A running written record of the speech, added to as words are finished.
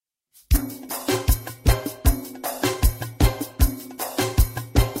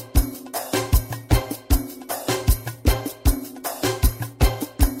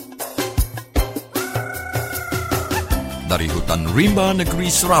Rimba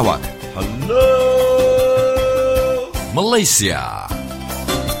Negeri Sarawak. Hello Malaysia.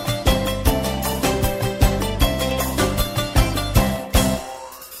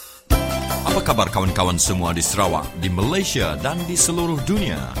 Apa kabar kawan-kawan semua di Sarawak, di Malaysia dan di seluruh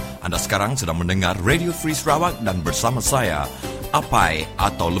dunia? Anda sekarang sedang mendengar Radio Free Sarawak dan bersama saya, Apai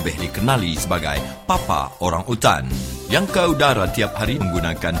atau lebih dikenali sebagai Papa Orang Utan, yang ke udara tiap hari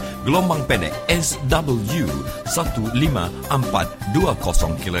menggunakan gelombang pendek SW 15420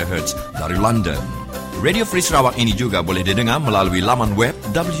 kHz dari London. Radio Free Sarawak ini juga boleh didengar melalui laman web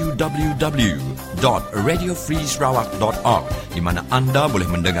www.radiofreesarawak.org, di mana anda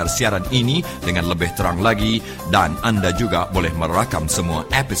boleh mendengar siaran ini dengan lebih terang lagi, dan anda juga boleh merakam semua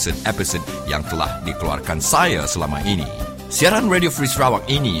episod-episod yang telah dikeluarkan saya selama ini. Siaran Radio Free Sarawak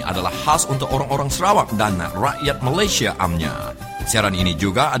ini adalah khas untuk orang-orang Sarawak dan rakyat Malaysia amnya. Siaran ini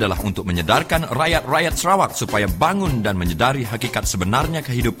juga adalah untuk menyedarkan rakyat-rakyat Sarawak supaya bangun dan menyedari hakikat sebenarnya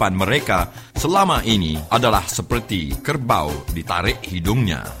kehidupan mereka selama ini adalah seperti kerbau ditarik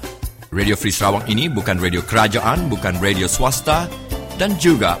hidungnya. Radio Free Sarawak ini bukan radio kerajaan, bukan radio swasta, dan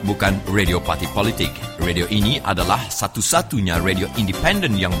juga bukan radio parti politik. Radio ini adalah satu-satunya radio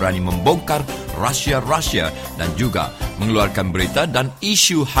independen yang berani membongkar rahsia-rahsia dan juga mengeluarkan berita dan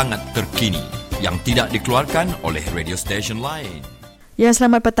isu hangat terkini yang tidak dikeluarkan oleh radio stesen lain. Ya,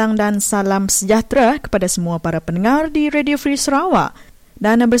 selamat petang dan salam sejahtera kepada semua para pendengar di Radio Free Sarawak.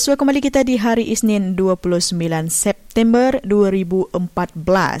 Dan bersua kembali kita di hari Isnin 29 September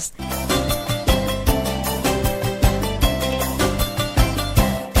 2014.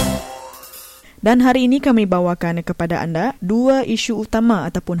 Dan hari ini kami bawakan kepada anda dua isu utama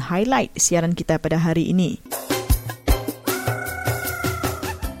ataupun highlight siaran kita pada hari ini.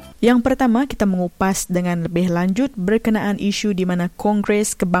 Yang pertama, kita mengupas dengan lebih lanjut berkenaan isu di mana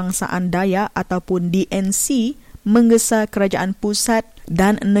Kongres Kebangsaan Dayak ataupun DNC menggesa kerajaan pusat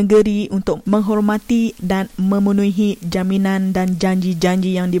dan negeri untuk menghormati dan memenuhi jaminan dan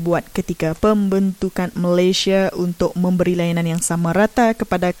janji-janji yang dibuat ketika pembentukan Malaysia untuk memberi layanan yang sama rata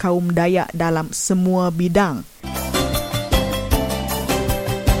kepada kaum Dayak dalam semua bidang.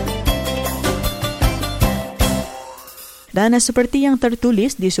 Dan seperti yang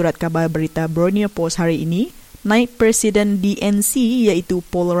tertulis di surat khabar berita Borneo Post hari ini, Naib Presiden DNC iaitu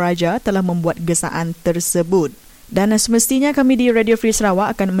Paul Raja telah membuat gesaan tersebut. Dan semestinya kami di Radio Free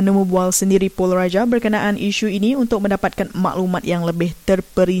Sarawak akan menemu bual sendiri Paul Raja berkenaan isu ini untuk mendapatkan maklumat yang lebih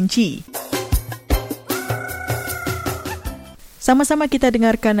terperinci. Sama-sama kita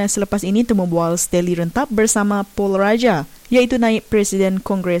dengarkan selepas ini temu bual Steli Rentap bersama Paul Raja, iaitu Naib Presiden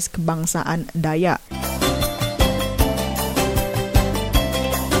Kongres Kebangsaan Dayak.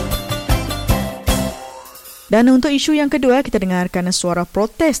 Dan untuk isu yang kedua, kita dengarkan suara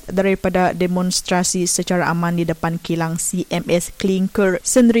protes daripada demonstrasi secara aman di depan kilang CMS Clinker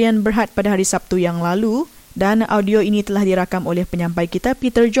Sendirian Berhad pada hari Sabtu yang lalu. Dan audio ini telah dirakam oleh penyampai kita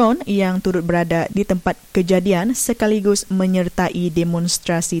Peter John yang turut berada di tempat kejadian sekaligus menyertai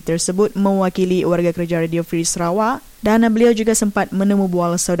demonstrasi tersebut mewakili warga kerja Radio Free Sarawak. Dan beliau juga sempat menemu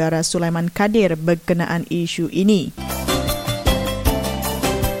bual saudara Sulaiman Kadir berkenaan isu ini.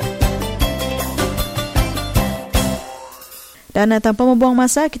 Dan tanpa membuang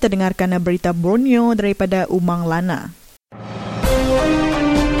masa, kita dengarkan berita Borneo daripada Umang Lana.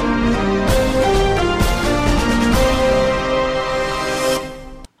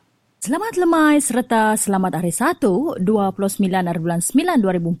 Selamat lemai serta selamat hari Sabtu,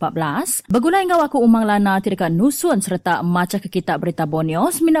 29/9/2014. Begulai ngau aku Umang Lana tirika nusun serta maca ke kitab berita Borneo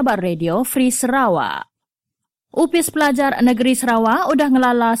seminabat Radio Free Sarawak. Upis pelajar negeri Sarawak udah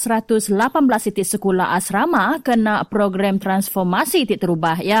ngelala 118 titik sekolah asrama kena program transformasi titik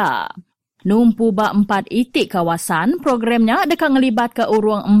terubah ya. Numpu ba 4 itik kawasan, programnya dekat ngelibat ke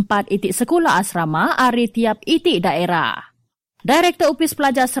urung 4 itik sekolah asrama ari tiap itik daerah. Direktur Upis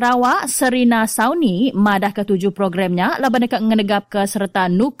Pelajar Sarawak, Serina Sauni, madah ke-7 programnya laban dekat ngenegap ke serta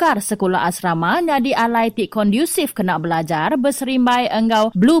nukar sekolah asrama nyadi alai tik kondusif kena belajar berserimbai enggau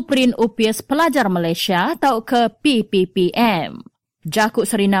Blueprint Upis Pelajar Malaysia atau ke PPPM. Jakut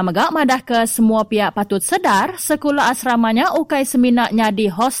Serina Megak madah ke semua pihak patut sedar sekolah asramanya ukai seminak nyadi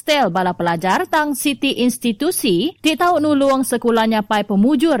hostel bala pelajar tang siti institusi ti tahu nulung sekolahnya pai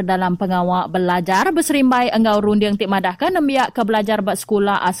pemujur dalam pengawak belajar berserimbai enggau runding ti madah ke nembiak ke belajar bak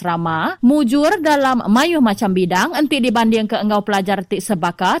sekolah asrama mujur dalam mayuh macam bidang enti dibanding ke enggau pelajar ti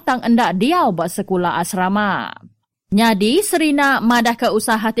sebaka tang endak diau bak sekolah asrama. Nyadi, Serina madah ke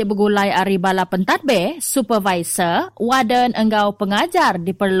usaha ti begulai ari bala pentadbir, supervisor, warden enggau pengajar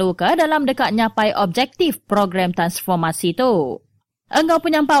diperlu ke dalam dekat nyapai objektif program transformasi tu. Engkau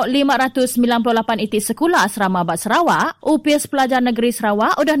penyampau 598 itik sekolah asrama Bat Sarawak, UPS Pelajar Negeri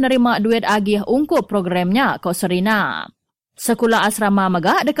Sarawak udah nerima duit agih ungkup programnya Kok Serina. Sekolah asrama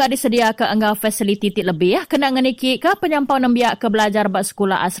megak dekat disedia ke enggau fasiliti tik lebih kena ngeniki ke penyampau nembiak ke belajar bat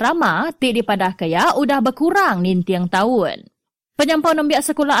sekolah asrama tik dipadah kaya udah berkurang nintiang tahun. Penyampau nembiak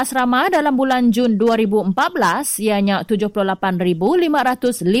sekolah asrama dalam bulan Jun 2014 ianya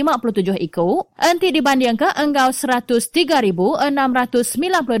 78,557 ikut enti dibanding ke enggau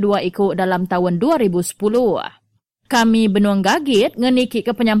 103,692 ikut dalam tahun 2010. Kami benuang gagit ngeniki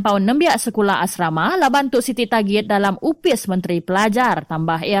ke penyampau nembiak sekolah asrama la bantu Siti Tagit dalam UPS Menteri Pelajar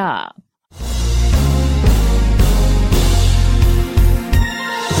tambah ya.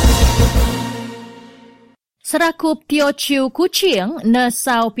 Serakup Teochew Kuching,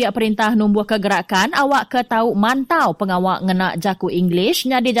 nesau pihak perintah numbuh kegerakan awak ke tahu mantau pengawak ngena jaku English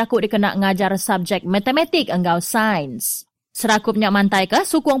nyadi jaku dikena ngajar subjek matematik enggau sains. Serakupnya mantai ke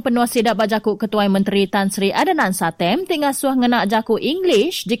sukung penuh sidak bajaku Ketua Menteri Tan Sri Adnan Satem tinggal suah ngena jaku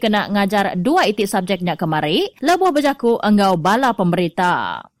English dikena ngajar 2 itik subjeknya kemari, lebuh bajaku enggau bala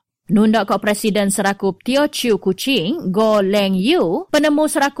pemberita. Nunda kok Presiden Serakup Teochew Kuching, Go Leng Yu, penemu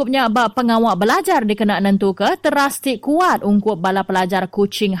serakupnya bak pengawak belajar dikena nentu ke terastik kuat ungkup bala pelajar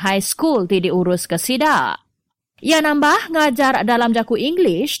Kuching High School ti diurus ke sidak. Ia nambah ngajar dalam jaku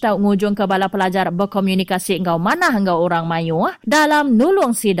English tau ngujung ke bala pelajar berkomunikasi engkau mana engkau orang mayu dalam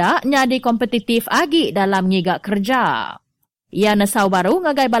nulung sidak nyadi kompetitif agi dalam ngigak kerja. Ia nesau baru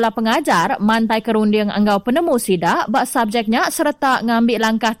ngagai bala pengajar mantai kerunding engkau penemu sidak bak subjeknya serta ngambil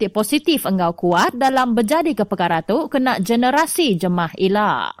langkah tik positif engkau kuat dalam berjadi ke perkara tu kena generasi jemah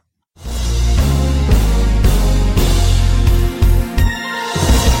ila.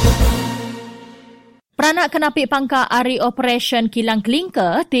 Peranak kenapik pangka Ari Operation Kilang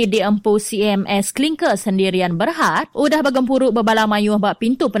Klinker ti diempu CMS Klinker Sendirian Berhad udah bergempuruk berbala mayuh bak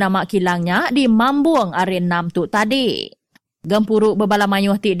pintu penamak kilangnya di Mambuang Ari 6 tu tadi. Gempuruk berbala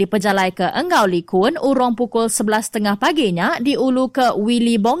mayuh ti diperjalai ke Enggau Likun urung pukul 11.30 paginya di ulu ke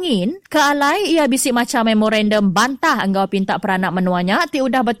Willy Bongin. Ke alai ia bisik macam memorandum bantah Enggau pinta peranak menuanya ti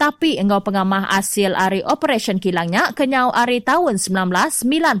udah betapi Enggau pengamah hasil Ari Operation Kilangnya kenyau Ari tahun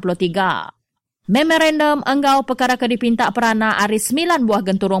 1993. Memorandum enggau perkara ke dipinta perana Ari 9 buah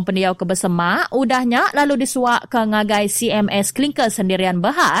genturung pendiau ke bersema udahnya lalu disuak ke ngagai CMS Klinker Sendirian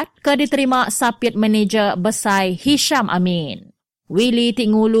Berhad ke diterima Sapit Manager Besai Hisham Amin. Willy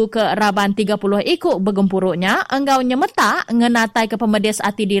tingulu ke Raban 30 ikut bergempuruknya enggau nyemeta ngenatai ke pemedis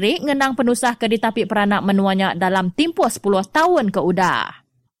hati diri ngenang penusah ke ditapik peranak menuanya dalam tempoh 10 tahun ke udah.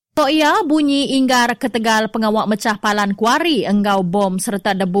 Tok ia bunyi inggar ketegal pengawak mecah palan kuari enggau bom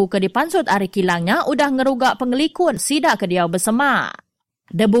serta debu ke dipansut Ari Kilangnya udah ngerugak pengelikun sida ke diau bersema.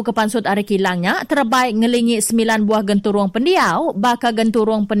 Debu ke pansut Ari Kilangnya terbaik ngelingi 9 buah genturung pendiau, baka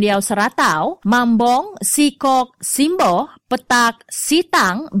genturung pendiau Seratau, Mambong, Sikok, Simboh, Petak,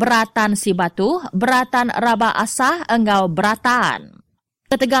 Sitang, Beratan Sibatu, Beratan Raba Asah enggau Beratan.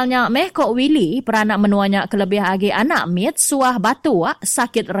 Ketegalnya meh kok Willy peranak menuanya kelebih agi anak mit suah batu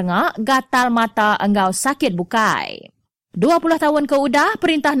sakit rengak gatal mata enggau sakit bukai. 20 tahun ke udah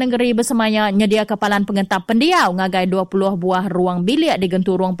perintah negeri bersemaya nyedia kepalan pengentap pendiau ngagai 20 buah ruang bilik di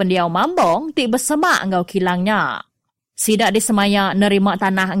genturung pendiau Mambong ti bersema enggau kilangnya. Sidak disemaya nerima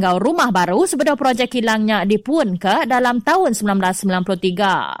tanah enggau rumah baru sebeda projek kilangnya dipun ke dalam tahun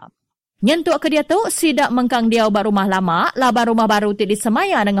 1993. Nyentuk ke dia tu, sidak mengkang diau bak rumah lama, laba rumah baru ti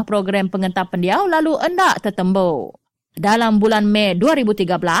disemaya dengan program pengentap pendiau lalu endak tertembu. Dalam bulan Mei 2013,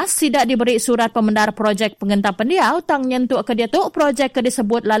 sidak diberi surat pemendar projek pengentap pendiau tang nyentuk ke dia tu, projek ke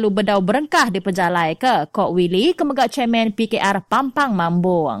disebut lalu bedau berengkah diperjalai ke Kok Willy ke megak Chairman PKR Pampang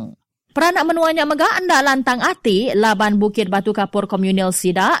Mambung. Peranak menuanya megak endak lantang hati, laban Bukit Batu Kapur Komunal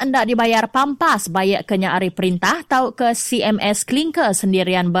sidak endak dibayar pampas bayak kenya ari perintah tau ke CMS Klinker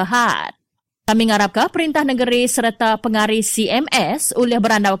Sendirian Berhad. Kami ngarap ke perintah negeri serta pengari CMS ulih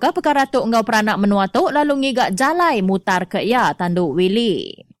berandau ke perkara tu enggau peranak menua tu lalu ngigak jalai mutar ke ia tanduk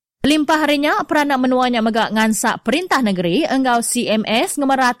Willy. Limpah harinya peranak menuanya megak ngansak perintah negeri enggau CMS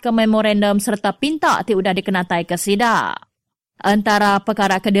ngemerat ke memorandum serta pinta ti udah dikenatai ke sidak. Antara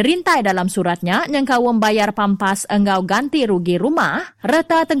perkara kedirintai dalam suratnya yang kau membayar pampas enggau ganti rugi rumah,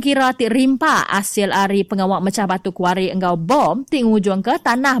 reta tengkira ti rimpa hasil ari pengawak mecah batu kuari enggau bom ti ngujung ke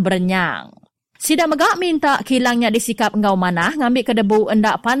tanah berenyang. Sidak megak minta kilangnya disikap enggau manah ngambil ke debu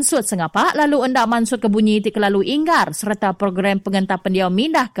endak pansut sengapa lalu endak mansut ke bunyi ti kelalu inggar serta program pengentap pendiau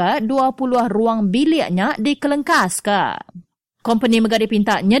mindah ke 20 ruang biliknya dikelengkas ke. Company megak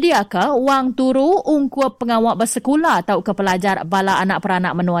dipinta nyedia ke wang turu ungkup pengawak bersekolah atau ke pelajar bala anak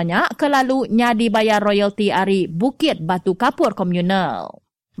peranak menuanya ke lalu nyadi bayar royalti ari Bukit Batu Kapur Komunal.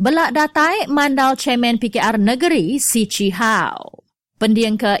 Belak datai mandal Chairman PKR Negeri Si Chi Hao.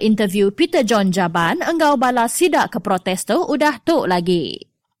 Pendiang ke interview Peter John Jaban enggau bala sidak ke protes tu udah tuk lagi.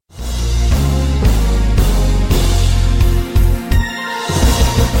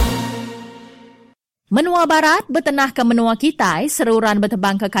 Menua Barat bertenah ke menua Kitai, seruran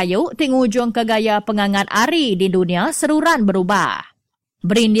bertebang ke kayu, tingujung ke gaya pengangat ari di dunia, seruran berubah.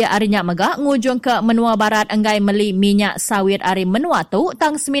 Berindia arinya megak, ngujung ke menua Barat enggai meli minyak sawit ari menua tu,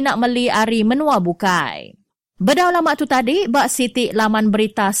 tang seminak meli ari menua bukai. Bedau lama tu tadi, bak siti laman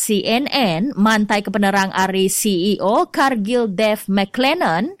berita CNN, mantai kepenerang ari CEO Cargill Dave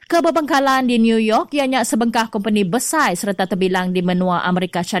McLennan ke bebengkalan di New York ianya sebengkah company besar serta terbilang di menua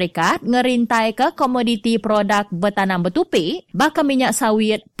Amerika Syarikat ngerintai ke komoditi produk bertanam bertupi, bakal minyak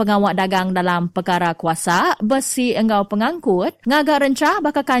sawit pengawak dagang dalam perkara kuasa, besi enggau pengangkut, ngagak rencah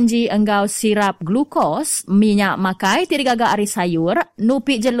bakal kanji enggau sirap glukos, minyak makai, tirigagak ari sayur,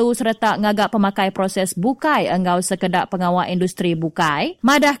 nupi jelu serta ngagak pemakai proses bukai enggau sekedar pengawal industri bukai.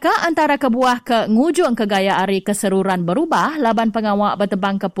 Madahkah antara kebuah ke ngujung ke gaya ari keseruran berubah, laban pengawal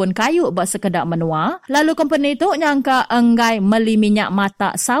bertebang ke pun kayu bersekedar menua, lalu company tu nyangka enggai meli minyak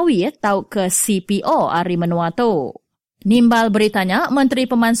mata sawit tau ke CPO ari menua tu. Nimbal beritanya, Menteri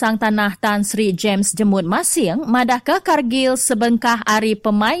Pemansang Tanah Tan Sri James Jemut Masing, madahkah Cargill sebengkah ari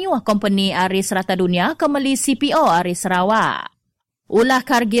pemayuh company ari serata dunia ke meli CPO ari Sarawak. Ulah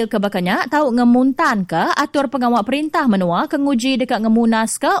Cargill kebakanya tahu ngemuntan ke atur pengawal perintah menua ke nguji dekat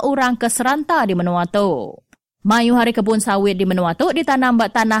ngemunas ke orang ke seranta di menua tu. Mayu hari kebun sawit di menua tu ditanam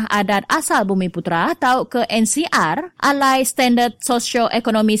bak tanah adat asal Bumi Putra tahu ke NCR, alai standard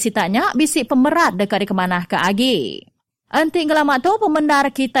sosio-ekonomi sitanya bisik pemerat dekat di kemanah ke agi. Enting kelamak tu, pemendar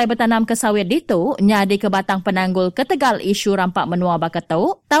Kitai bertanam ke sawit ditu, nyadi ke batang penanggul ketegal isu rampak menua bakat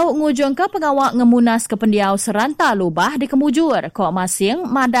tu, tahu ngujung ke pengawak ngemunas ke pendiau seranta lubah di kemujur, kok masing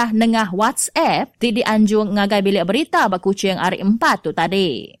madah nengah WhatsApp, ti dianjung ngagai bilik berita bak kucing hari 4 tu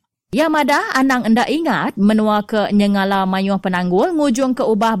tadi. Ya madah, anang endak ingat, menua ke nyengala mayuh penanggul, ngujung ke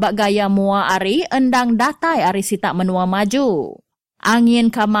ubah bak gaya mua ari, endang datai ari sitak menua maju.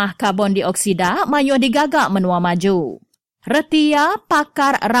 Angin kamah karbon dioksida, mayuh digagak menua maju. Retia,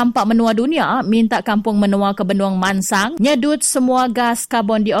 pakar rampak menua dunia, minta kampung menua ke Benuang Mansang nyedut semua gas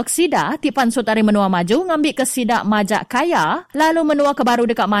karbon dioksida tipan sut ari menua maju ngambil ke sidak majak kaya, lalu menua ke baru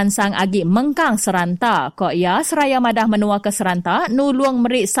dekat Mansang agi mengkang seranta. Kok ya seraya madah menua ke seranta nuluang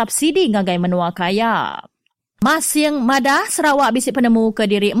merik subsidi ngagai menua kaya. Masing madah Sarawak bisik penemu ke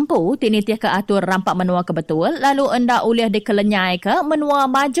diri empu tinitiah ke atur rampak menua ke betul, lalu endak ulih dikelenyai ke menua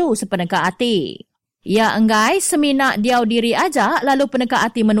maju sepeneka hati. Ya enggai seminak diau diri aja lalu peneka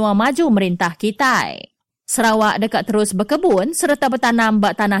hati menua maju merintah Kitai. Sarawak dekat terus berkebun serta bertanam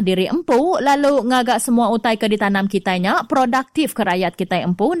bak tanah diri empu lalu ngagak semua utai ke ditanam Kitainya produktif ke rakyat Kitai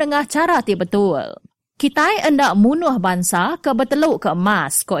empu dengan cara ti betul. Kitai endak munuh bangsa ke beteluk ke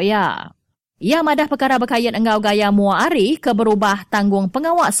emas kok ya. Ya madah perkara berkait engau gaya mua ari ke berubah tanggung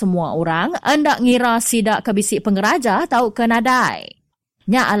pengawak semua orang endak ngira sidak ke bisik pengeraja tau ke nadai.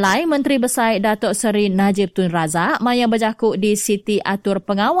 Nya alai Menteri Besar Datuk Seri Najib Tun Razak maya berjakuk di Siti Atur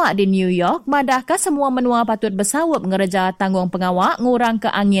Pengawak di New York, madahkah semua menua patut bersawap ngereja tanggung pengawak ngurang ke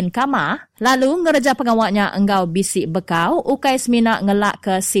angin kamah, lalu ngereja pengawaknya enggau bisik bekau, ukai seminak ngelak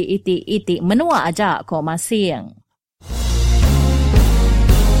ke si iti-iti menua aja kok masing.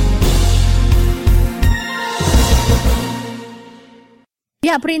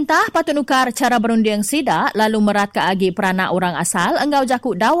 Pihak perintah patut nukar cara berunding sidak lalu merat ke agi peranak orang asal enggau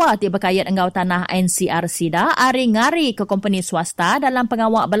jakuk dawa ti berkait enggau tanah NCR sidak ari ngari ke company swasta dalam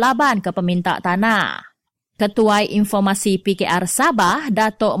pengawak belaban ke peminta tanah. Ketua Informasi PKR Sabah,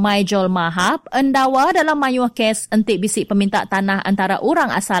 Datuk Maijol Mahab, endawa dalam mayuh kes entik bisik peminta tanah antara orang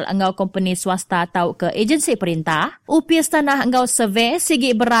asal enggau company swasta atau ke agensi perintah, upis tanah enggau survey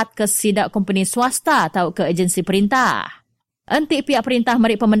sigi berat ke sidak company swasta atau ke agensi perintah. Entik pihak perintah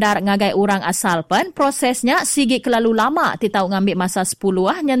merik pemendar ngagai orang asal pen, prosesnya sigi kelalu lama titau ngambil masa 10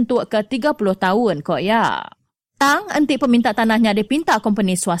 nyentuk ke 30 tahun kok ya. Tang entik peminta tanahnya dipinta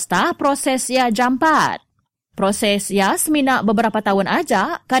company swasta, proses ya jampat. Proses ya seminak beberapa tahun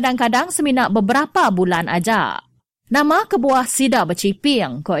aja, kadang-kadang seminak beberapa bulan aja. Nama kebuah sida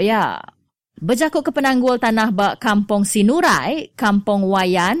berciping kok ya. Berjakuk ke penanggul tanah bak Kampung Sinurai, Kampung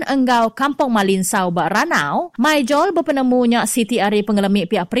Wayan, enggau Kampung Malinsau bak Ranau, Maijol berpenemunya Siti Ari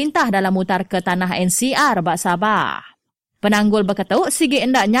pengelemik pihak perintah dalam mutar ke tanah NCR bak Sabah. Penanggul berketuk sigi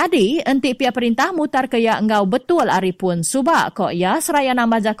endak nyadi enti pihak perintah mutar ke ya engau betul ari pun subak kok ya seraya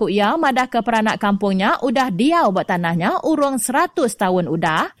nama jaku ya madah ke peranak kampungnya udah diau buat tanahnya urung 100 tahun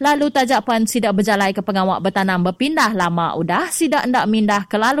udah lalu tajak pan sidak berjalai ke pengawak bertanam berpindah lama udah sidak endak mindah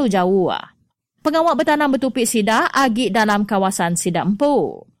ke lalu jauh. Pengawak bertanam bertupik sidak agi dalam kawasan sidak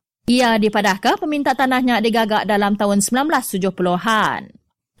empu. Ia dipadahkan peminta tanahnya digagak dalam tahun 1970-an.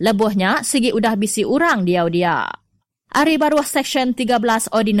 Lebuhnya sigi udah bisi urang dia. Ari baruah Seksyen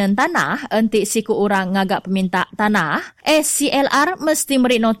 13 Ordinan Tanah, enti siku urang ngagak peminta tanah, SCLR mesti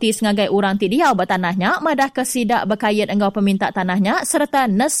meri notis ngagai urang ti diau bertanahnya, madah ke sidak berkait enggau peminta tanahnya,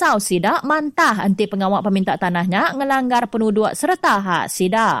 serta nesau sidak mantah enti pengawak peminta tanahnya ngelanggar penduduk serta hak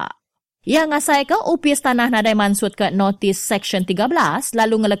sidak. Ia ngasai ke upis tanah nadai mansut ke notis Seksyen 13,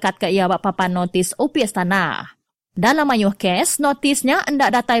 lalu ngelekat ke ia papan notis upis tanah. Dalam ayuh kes, notisnya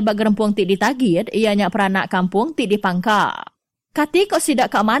endak datai bak gerempung ti ditagid, ianya peranak kampung ti dipangka. Kati kok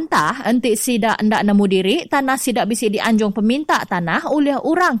sidak ke mantah, enti sidak endak nemu diri, tanah sidak bisi dianjung peminta tanah oleh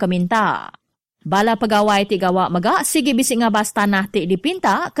urang keminta. Bala pegawai ti gawak megak, sigi bisi ngabas tanah ti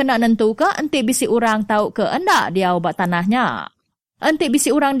dipinta, kena nentu ke enti bisi urang tahu ke endak diau bak tanahnya. Enti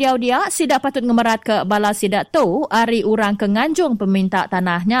bisi urang diau dia, sidak patut ngemerat ke bala sidak tu, ari urang ke nganjung peminta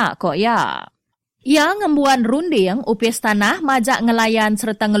tanahnya kok ya. Ia ngembuan runding upis tanah majak ngelayan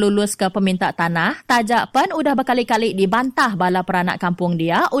serta ngelulus ke peminta tanah, tajak pen udah berkali-kali dibantah bala peranak kampung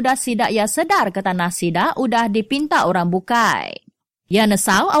dia, udah sidak ia sedar ke tanah sidak, udah dipinta orang bukai. Ia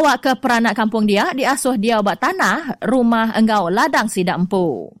nesau awak ke peranak kampung dia, diasuh dia obat tanah, rumah enggau ladang sidak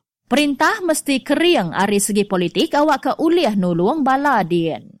empu. Perintah mesti kering ari segi politik awak ke uliah nulung bala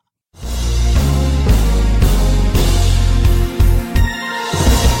dien.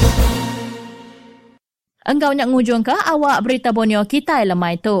 Enggau nak ngujung ke awak berita Borneo kita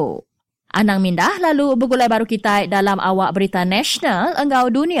lemai tu. Anang mindah lalu bergulai baru kita dalam awak berita nasional enggau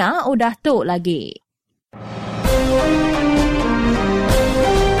dunia udah tu lagi.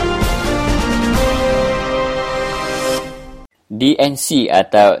 DNC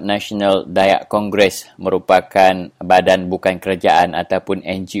atau National Dayak Congress merupakan badan bukan kerajaan ataupun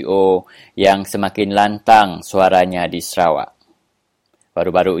NGO yang semakin lantang suaranya di Sarawak.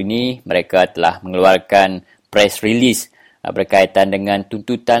 Baru-baru ini, mereka telah mengeluarkan press release berkaitan dengan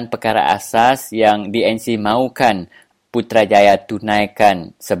tuntutan perkara asas yang DNC mahukan Putrajaya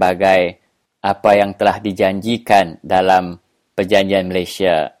tunaikan sebagai apa yang telah dijanjikan dalam Perjanjian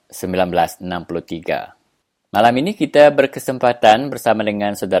Malaysia 1963. Malam ini kita berkesempatan bersama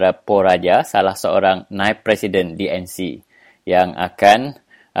dengan Saudara Po Raja, salah seorang naib Presiden DNC, yang akan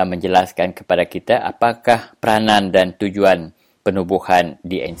menjelaskan kepada kita apakah peranan dan tujuan penubuhan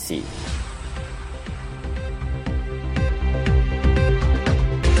DNC.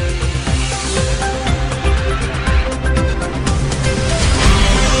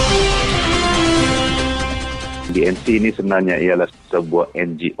 DNC ini sebenarnya ialah sebuah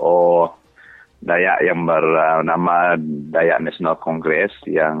NGO Dayak yang bernama Dayak National Congress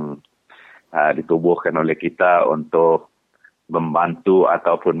yang ditubuhkan oleh kita untuk membantu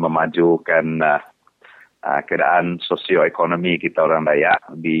ataupun memajukan keadaan sosioekonomi kita orang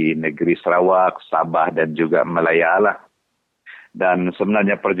Dayak di negeri Sarawak, Sabah dan juga Melaya lah. Dan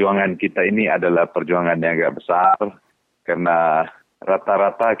sebenarnya perjuangan kita ini adalah perjuangan yang agak besar kerana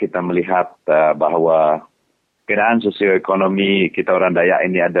rata-rata kita melihat bahawa keadaan sosioekonomi kita orang Dayak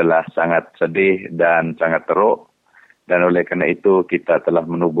ini adalah sangat sedih dan sangat teruk. Dan oleh kerana itu kita telah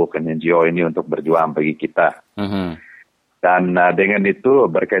menubuhkan NGO ini untuk berjuang bagi kita. Dan dengan itu,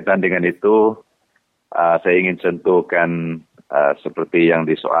 berkaitan dengan itu, saya ingin sentuhkan seperti yang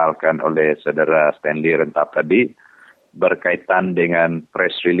disoalkan oleh saudara Stanley Rentap tadi berkaitan dengan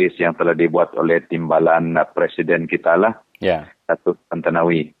press release yang telah dibuat oleh timbalan Presiden kita lah, Datuk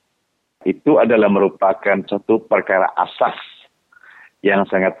Tantowi. Itu adalah merupakan satu perkara asas yang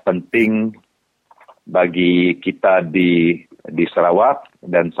sangat penting bagi kita di Sarawak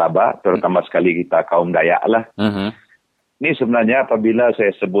dan Sabah, terutama sekali kita kaum Dayak lah. Ini sebenarnya apabila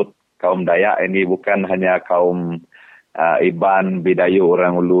saya sebut kaum Dayak ini bukan hanya kaum Iban, Bidayu,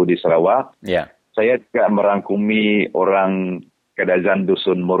 orang Ulu di Sarawak. Saya juga merangkumi orang Kedazan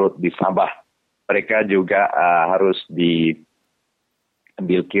Dusun Murut di Sabah. Mereka juga harus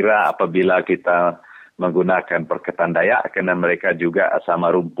diambil kira apabila kita menggunakan perkataan Dayak kerana mereka juga sama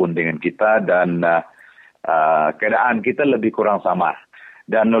rumpun dengan kita dan keadaan kita lebih kurang sama.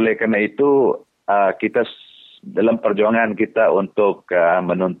 Dan oleh kerana itu kita dalam perjuangan kita untuk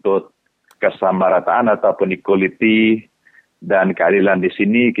menuntut kesamarataan ataupun equality dan keadilan di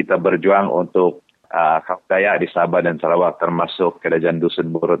sini, kita berjuang untuk kaum Dayak di Sabah dan Sarawak termasuk Kerajaan Dusun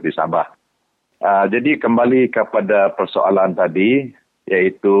Murut di Sabah. Jadi kembali kepada persoalan tadi,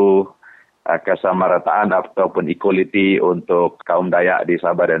 iaitu kesamarataan ataupun equality untuk kaum Dayak di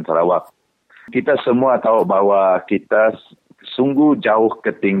Sabah dan Sarawak. Kita semua tahu bahawa kita sungguh jauh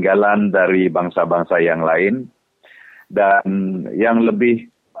ketinggalan dari bangsa-bangsa yang lain, dan yang lebih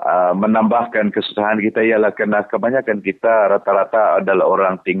menambahkan kesusahan kita ialah kerana kebanyakan kita rata-rata adalah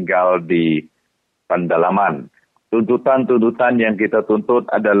orang tinggal di pendalaman. Tuntutan-tuntutan yang kita tuntut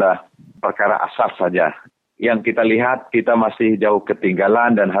adalah perkara asas saja. Yang kita lihat, kita masih jauh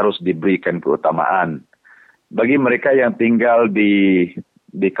ketinggalan dan harus diberikan keutamaan. Bagi mereka yang tinggal di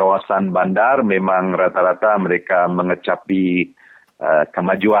kawasan bandar, memang rata-rata mereka mengecapi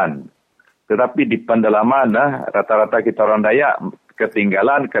kemajuan. Tetapi di pendalaman, rata-rata kita orang Dayak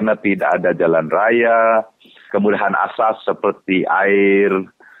ketinggalan kerana tidak ada jalan raya, kemudahan asas seperti air,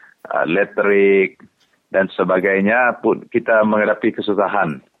 elektrik, dan sebagainya pun kita menghadapi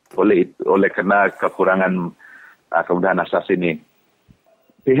kesusahan oleh kerana kekurangan kemudahan asas ini.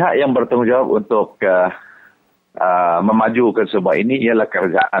 Pihak yang bertanggungjawab untuk memajukan sebuah ini ialah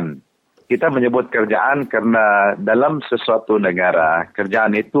kerajaan. Kita menyebut kerajaan kerana dalam sesuatu negara,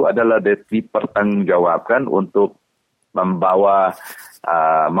 kerajaan itu adalah dipertanggungjawabkan untuk membawa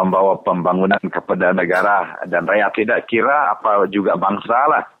pembangunan kepada negara dan rakyat, tidak kira apa juga bangsa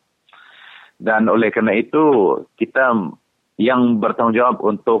lah. Dan oleh kerana itu, kita yang bertanggungjawab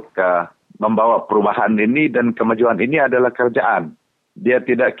untuk membawa perubahan ini dan kemajuan ini adalah kerajaan. Dia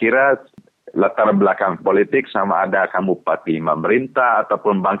tidak kira latar belakang politik, sama ada kamu parti pemerintah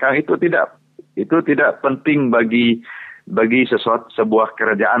ataupun bangkang, itu tidak penting bagi sebuah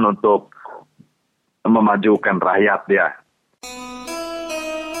kerajaan untuk memajukan rakyat dia.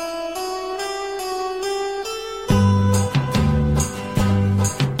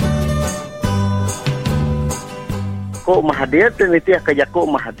 Kok Mahathir peneliti kerja kok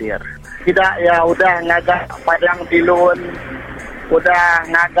Mahathir. Tidak ya udah ngagak padang tilun, udah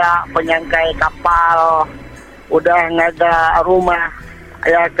ngagak penyangkai kapal, udah ngagak rumah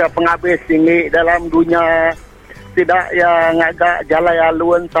ya ke penghabis tinggi dalam dunia. Tidak ya ngagak jalan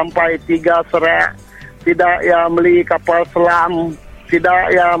alun sampai 3 serak. Tidak ya beli kapal selam. Tidak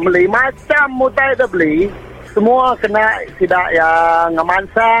ya beli macam mutai dah beli. Semua kena tidak ya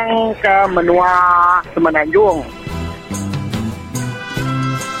ngemansang ke menua Semenanjung.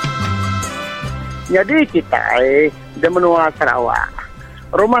 Jadi kita di menua Sarawak,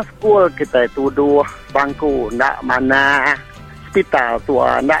 rumah sekolah kita itu dua bangku, nak mana, hospital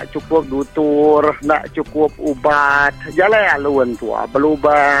tua, nak cukup dutur, nak cukup ubat, jalan alun tua,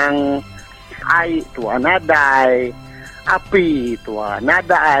 berlubang, air tua, nadai, api tua,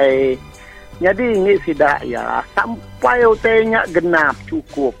 nadai. Jadi ini tidak ya, sampai utenya genap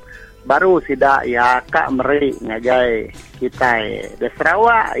cukup. Baru tidak ya, kak meri ngagai kita di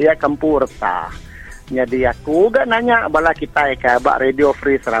Sarawak, ya kampur ta. Jadi aku gak nanya bala kita ke bak Radio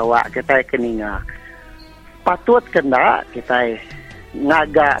Free Sarawak, kita keninga. Patut kena kita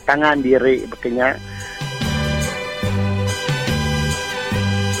ngagak tangan diri bekenya.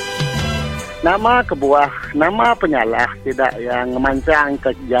 Nama kebuah, nama penyalah tidak yang ngemancang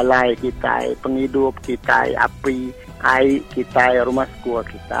ke jalai kita, penghidup kita, api, air kita, rumah sekolah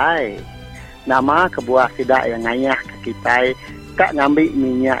kita. Nama kebuah tidak yang ngayah ke kita, kak ngambil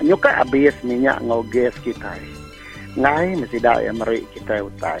minyak, nyuka habis minyak ngoges kita. Ngai mesti dah yang meri kita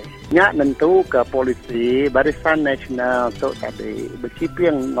utai. Nyak nentu ke polisi Barisan Nasional tu tadi bercipi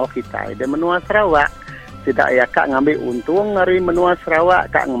yang ngau kita di menua Sarawak. Tidak ya kak ngambil untung dari menua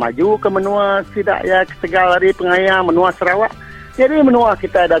Sarawak, kak maju ke menua tidak ya segal dari pengaya menua Sarawak. Jadi menua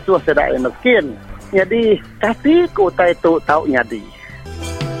kita dah suah tidak yang miskin. Jadi tapi kota itu tahu nyadi.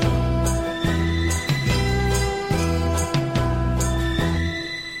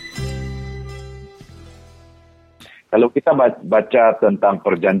 Kalau kita baca tentang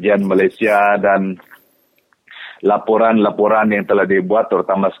perjanjian Malaysia dan laporan-laporan yang telah dibuat,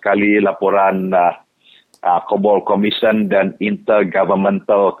 terutama sekali laporan Cobol Commission dan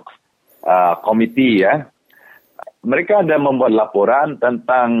Intergovernmental Committee, ya, mereka ada membuat laporan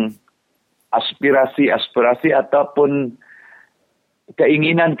tentang aspirasi-aspirasi ataupun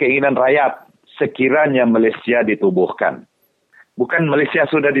keinginan-keinginan rakyat sekiranya Malaysia ditubuhkan. Bukan Malaysia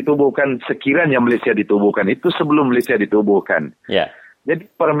sudah ditubuhkan, sekiranya Malaysia ditubuhkan. Itu sebelum Malaysia ditubuhkan. Yeah. Jadi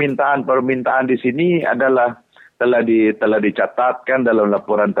permintaan di sini adalah telah dicatatkan dalam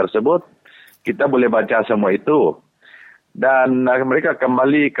laporan tersebut. Kita boleh baca semua itu. Dan mereka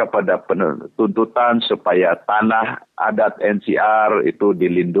kembali kepada tuntutan supaya tanah adat NCR itu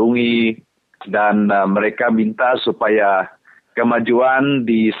dilindungi. Dan mereka minta supaya kemajuan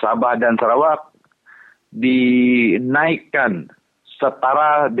di Sabah dan Sarawak dinaikkan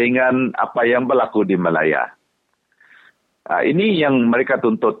setara dengan apa yang berlaku di Malaya. Ini yang mereka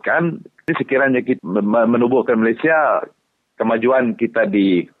tuntutkan. Ini sekiranya kita menubuhkan Malaysia, kemajuan kita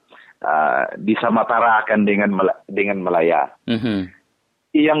disamatarakan dengan Malaya.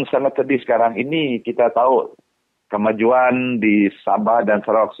 Yang sangat sedih sekarang ini, kita tahu kemajuan di Sabah dan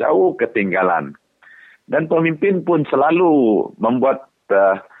Sarawak jauh ketinggalan. Dan pemimpin pun selalu membuat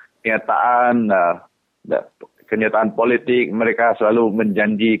kenyataan politik. Mereka selalu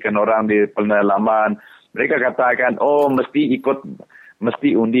menjanjikan orang di pendalaman. Mereka katakan,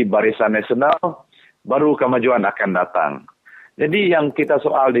 mesti undi Barisan Nasional, baru kemajuan akan datang. Jadi yang kita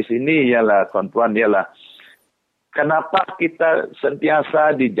soal di sini ialah, tuan-tuan, kenapa kita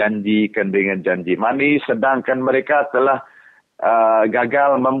sentiasa dijanjikan dengan janji manis, sedangkan mereka telah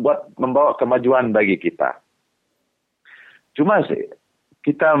gagal membawa kemajuan bagi kita. Cuma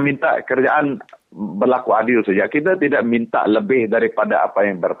kita minta kerjaan berlaku adil saja. Kita tidak minta lebih daripada apa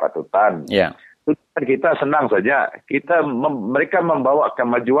yang berpatutan. Ya. Kita senang saja. Mereka membawa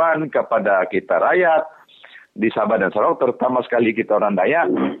kemajuan kepada kita rakyat di Sabah dan Sarawak, terutama sekali kita orang Dayak.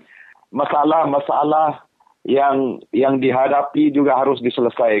 Masalah-masalah yang dihadapi juga harus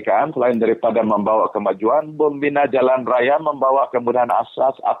diselesaikan. Selain daripada membawa kemajuan, membina jalan raya, membawa kemudahan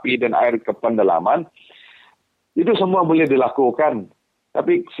asas, api dan air ke pendalaman. Itu semua boleh dilakukan.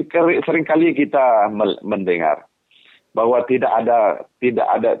 Tapi seringkali kita mendengar bahwa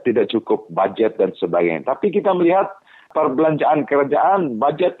tidak cukup budget dan sebagainya. Tapi kita melihat perbelanjaan kerajaan,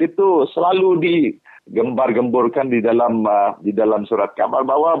 budget itu selalu digembar-gemburkan di dalam surat khabar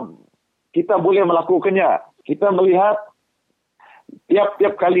bahwa kita boleh melakukannya. Kita melihat tiap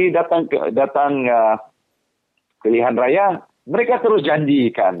kali datang pilihan raya, mereka terus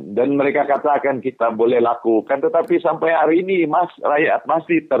janjikan dan mereka katakan kita boleh lakukan, tetapi sampai hari ini rakyat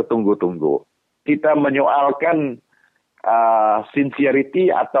masih tertunggu-tunggu. Kita menyoalkan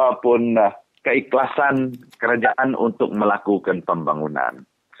sincerity ataupun keikhlasan kerajaan untuk melakukan pembangunan.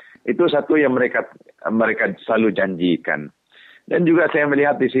 Itu satu yang mereka selalu janjikan. Dan juga saya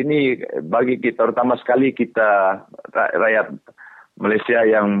melihat di sini bagi kita, terutama sekali kita rakyat Malaysia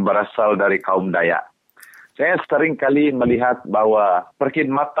yang berasal dari kaum Dayak. Saya sering kali melihat bahwa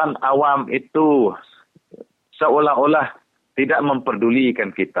perkhidmatan awam itu seolah-olah tidak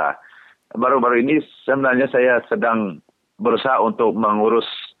memperdulikan kita. Baru-baru ini sebenarnya saya sedang berusaha untuk mengurus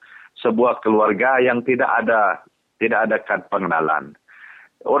sebuah keluarga yang tidak ada kad pengenalan.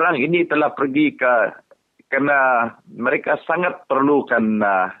 Orang ini telah pergi karena mereka sangat perlukan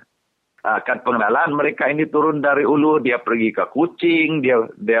kad pengenalan. Mereka ini turun dari Ulu, dia pergi ke Kuching,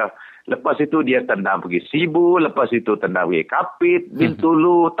 dia lepas itu dia tendang pergi Sibu, lepas itu tendang pergi Kapit,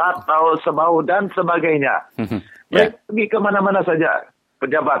 Bintulu, Tatau, Sebau dan sebagainya. Mereka pergi ke mana-mana saja,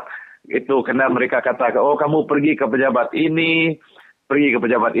 pejabat itu, karena mereka katakan, kamu pergi ke pejabat ini, pergi ke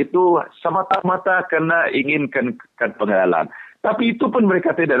pejabat itu, semata-mata karena inginkan kad pengenalan. Tapi itu pun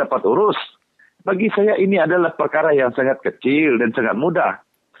mereka tidak dapat urus. Bagi saya ini adalah perkara yang sangat kecil dan sangat mudah.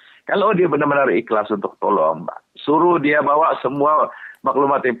 Kalau dia benar-benar ikhlas untuk tolong, suruh dia bawa semua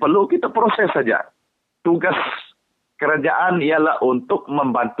maklumat yang perlu, kita proses saja. Tugas kerajaan ialah untuk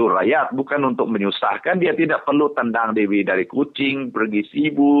membantu rakyat, bukan untuk menyusahkan. Dia tidak perlu tendang Dewi dari Kuching, pergi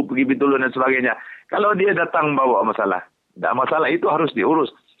Sibu, pergi Bintulu dan sebagainya. Kalau dia datang bawa masalah itu harus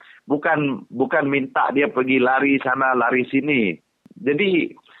diurus. Bukan minta dia pergi lari sana, lari sini. Jadi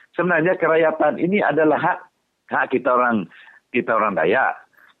sebenarnya kerakyatan ini adalah hak kita orang Dayak.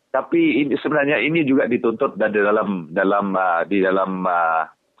 Tapi sebenarnya ini juga dituntut di dalam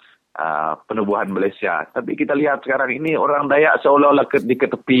penubuhan Malaysia. Tapi kita lihat sekarang ini orang Dayak seolah-olah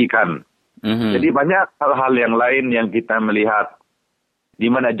diketepikan. Jadi banyak hal-hal yang lain yang kita melihat di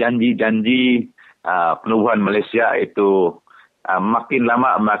mana janji-janji penubuhan Malaysia itu makin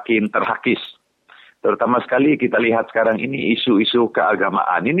lama makin terhakis. Terutama sekali kita lihat sekarang ini isu-isu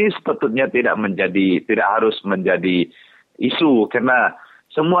keagamaan. Ini sepatutnya tidak harus menjadi isu karena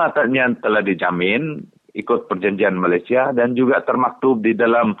semua telah dijamin ikut perjanjian Malaysia dan juga termaktub di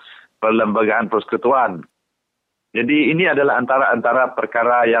dalam perlembagaan persekutuan. Jadi ini adalah antara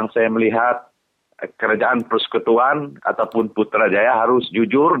perkara yang saya melihat kerajaan persekutuan ataupun Putrajaya harus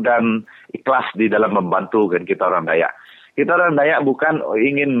jujur dan ikhlas di dalam membantu kita orang Dayak. Kita orang Dayak bukan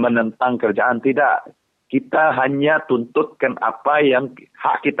ingin menentang kerajaan, tidak. Kita hanya tuntutkan apa yang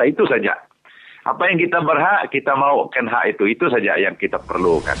hak kita itu saja. Apa yang kita berhak, kita maukan hak itu saja yang kita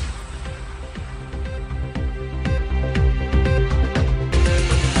perlukan.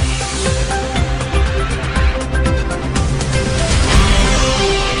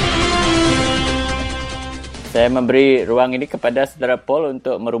 Saya memberi ruang ini kepada saudara Paul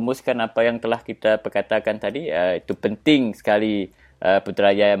untuk merumuskan apa yang telah kita perkatakan tadi. Itu penting sekali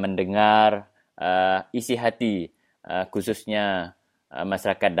Putrajaya mendengar isi hati khususnya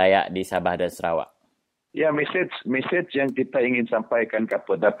masyarakat Dayak di Sabah dan Sarawak? Ya, message yang kita ingin sampaikan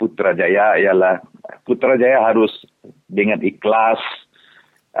kepada Putrajaya ialah Putrajaya harus dengan ikhlas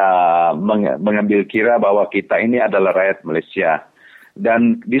mengambil kira bahwa kita ini adalah rakyat Malaysia.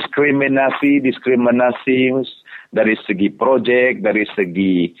 Dan diskriminasi dari segi projek, dari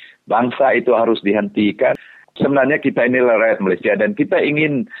segi bangsa itu harus dihentikan. Sebenarnya kita inilah rakyat Malaysia dan kita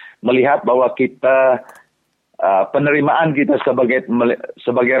ingin melihat bahwa kita penerimaan kita sebagai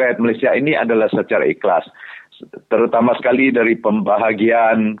rakyat Malaysia ini adalah secara ikhlas. Terutama sekali dari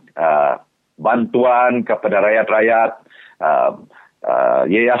pembahagian bantuan kepada rakyat-rakyat,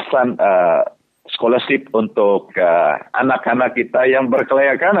 yayasan scholarship untuk anak-anak kita yang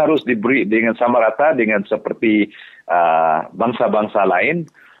berkelayakan harus diberi dengan sama rata dengan seperti bangsa-bangsa lain,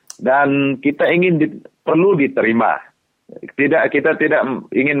 dan kita perlu diterima. Kita tidak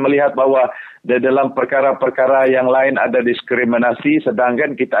ingin melihat bahwa dalam perkara-perkara yang lain ada diskriminasi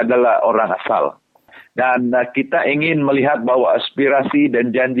sedangkan kita adalah orang asal. Dan kita ingin melihat bahwa aspirasi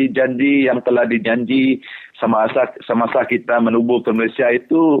dan janji-janji yang telah dijanji semasa kita menubuh ke Malaysia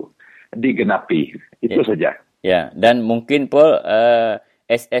itu digenapi. Itu saja. Ya, dan mungkin Paul,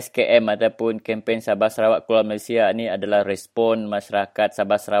 SSKM ataupun kempen Sabah Sarawak Keluar Malaysia ini adalah respon masyarakat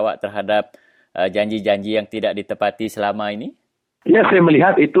Sabah Sarawak terhadap janji-janji yang tidak ditepati selama ini? Ya, saya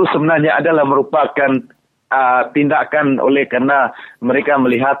melihat itu sebenarnya adalah merupakan tindakan oleh kerana mereka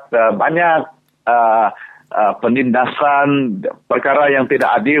melihat banyak penindasan, perkara yang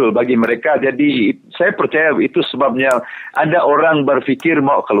tidak adil bagi mereka. Jadi saya percaya itu sebabnya ada orang berfikir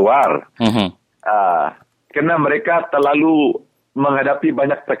mau keluar. Kerana mereka terlalu menghadapi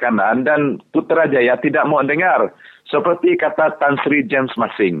banyak tekanan dan Putrajaya tidak mau dengar. Seperti kata Tan Sri James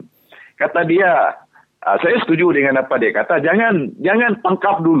Masing. Kata dia, saya setuju dengan apa dia kata, jangan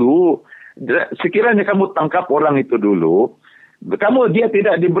tangkap dulu. Sekiranya kamu tangkap orang itu dulu, dia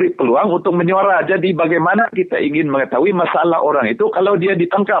tidak diberi peluang untuk menyuara. Jadi bagaimana kita ingin mengetahui masalah orang itu kalau dia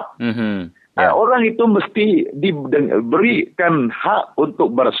ditangkap? Orang itu mesti diberikan hak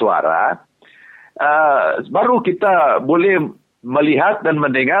untuk bersuara. Baru kita boleh melihat dan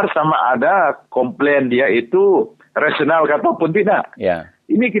mendengar sama ada komplain dia itu rasional ataupun tidak.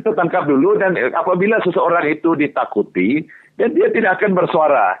 Ini kita tangkap dulu, dan apabila seseorang itu ditakuti, dan dia tidak akan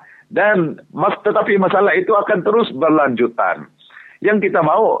bersuara. Tetapi masalah itu akan terus berlanjutan. Yang kita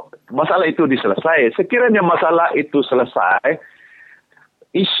mau, masalah itu diselesai. Sekiranya masalah itu selesai,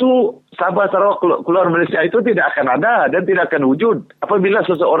 isu Sabah Sarawak Keluar Malaysia itu tidak akan ada dan tidak akan wujud. Apabila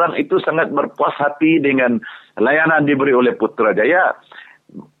seseorang itu sangat berpuas hati dengan layanan diberi oleh Putrajaya,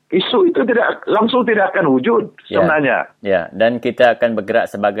 isu itu langsung tidak akan wujud sebenarnya. Ya, dan kita akan bergerak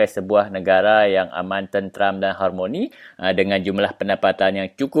sebagai sebuah negara yang aman, tentram dan harmoni dengan jumlah pendapatan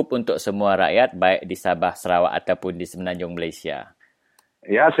yang cukup untuk semua rakyat, baik di Sabah, Sarawak ataupun di semenanjung Malaysia.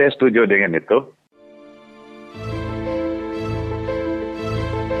 Ya, saya setuju dengan itu.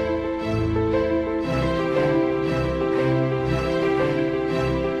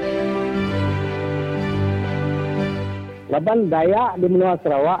 Laban Dayak di Menua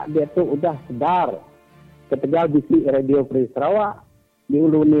Sarawak, dia tu sudah sedar. Ketegal bisi Radio Free Sarawak, di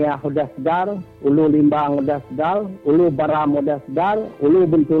Ulu Niah sudah sedar, Ulu Limbang sudah sedar, Ulu Baram sudah sedar, Ulu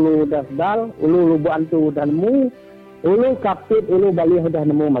Bentulu sudah sedar, Ulu Lubu Antu sudah nemu, Ulu Kapit, Ulu Bali sudah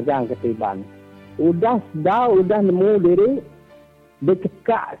nemu majang ketiban. Sudah sedar, sudah nemu diri,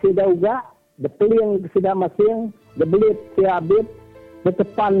 dicekak sida uga, depeling sida masing, debelit sida abit,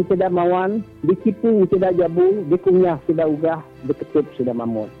 Betepan tidak mawan, dikipu tidak jabu, dikunyah tidak ugah, diketip tidak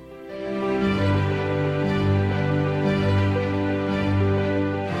mamun.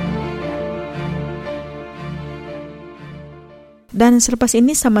 Dan selepas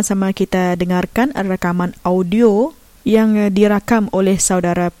ini sama-sama kita dengarkan rekaman audio yang dirakam oleh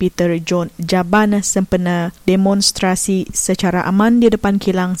saudara Peter John Jaban sempena demonstrasi secara aman di depan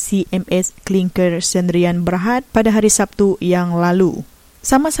kilang CMS Klinker Sendirian Berhad pada hari Sabtu yang lalu.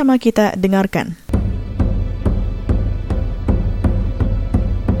 Sama-sama kita dengarkan.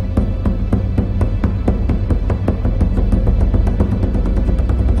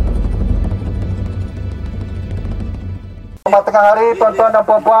 Selamat tengah hari tuan-tuan dan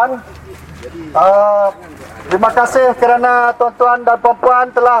puan-puan. Terima kasih kerana tuan-tuan dan puan-puan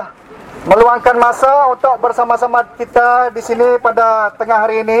telah meluangkan masa untuk bersama-sama kita di sini pada tengah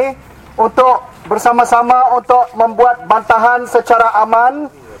hari ini untuk bersama-sama untuk membuat bantahan secara aman,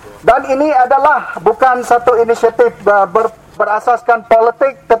 dan ini adalah bukan satu inisiatif berasaskan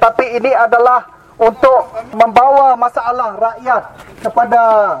politik, tetapi ini adalah untuk membawa masalah rakyat kepada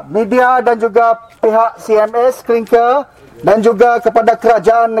media dan juga pihak CMS Klinker dan juga kepada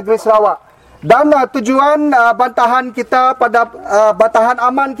Kerajaan Negeri Sarawak. Dan tujuan bantahan kita pada bantahan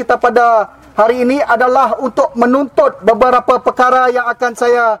aman kita pada hari ini adalah untuk menuntut beberapa perkara yang akan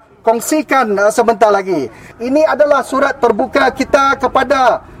saya kongsikan sebentar lagi. Ini adalah surat terbuka kita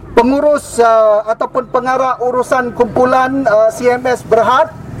kepada pengurus ataupun pengarah urusan kumpulan CMS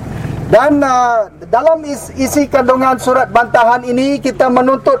Berhad. Dan dalam isi kandungan surat bantahan ini kita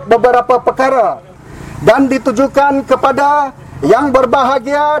menuntut beberapa perkara dan ditujukan kepada yang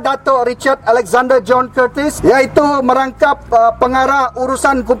berbahagia Datuk Richard Alexander John Curtis, iaitu merangkap pengarah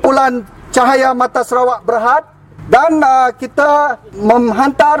urusan kumpulan Cahaya Mata Sarawak Berhad, dan kita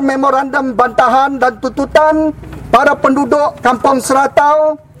menghantar memorandum bantahan dan tuntutan para penduduk Kampung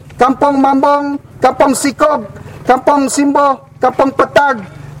Seratau, Kampung Mambong, Kampung Sikob, Kampung Simboh, Kampung Petag,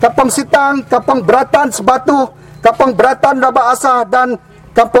 Kampung Sitang, Kampung Beratan Sebatu, Kampung Beratan Rabak Asah dan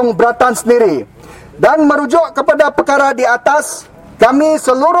Kampung Beratan sendiri. Dan merujuk kepada perkara di atas, kami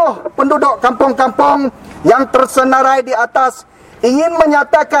seluruh penduduk kampung-kampung yang tersenarai di atas ingin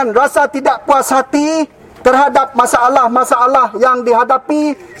menyatakan rasa tidak puas hati terhadap masalah-masalah yang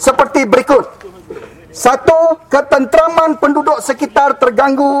dihadapi seperti berikut. 1. Ketenteraman penduduk sekitar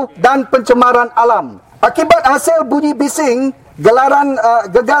terganggu dan pencemaran alam. Akibat hasil bunyi bising,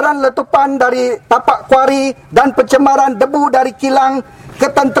 gegaran letupan dari tapak kuari dan pencemaran debu dari kilang,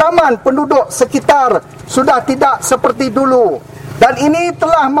 ketenteraman penduduk sekitar sudah tidak seperti dulu. Dan ini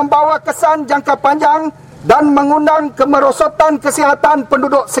telah membawa kesan jangka panjang dan mengundang kemerosotan kesihatan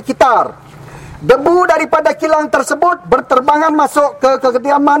penduduk sekitar. Debu daripada kilang tersebut berterbangan masuk ke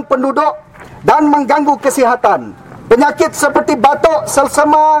kediaman penduduk dan mengganggu kesihatan. Penyakit seperti batuk,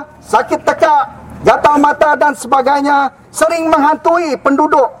 selsema, sakit tekak, gatal mata dan sebagainya sering menghantui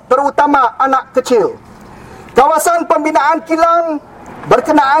penduduk, terutama anak kecil. Kawasan pembinaan kilang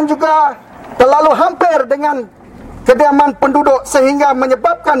berkenaan juga terlalu hampir dengan kediaman penduduk sehingga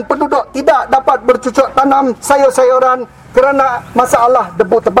menyebabkan penduduk tidak dapat bercucuk tanam sayur-sayuran kerana masalah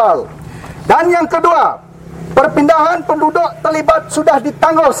debu tebal. Dan yang kedua, perpindahan penduduk terlibat sudah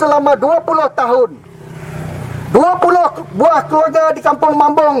ditangguh selama 20 tahun. 20 buah keluarga di Kampung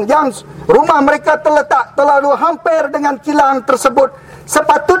Mambong yang rumah mereka terletak terlalu hampir dengan kilang tersebut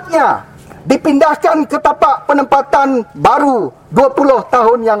sepatutnya dipindahkan ke tapak penempatan baru 20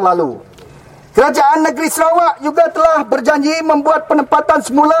 tahun yang lalu. Kerajaan Negeri Sarawak juga telah berjanji membuat penempatan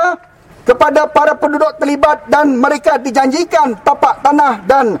semula kepada para penduduk terlibat dan mereka dijanjikan tapak tanah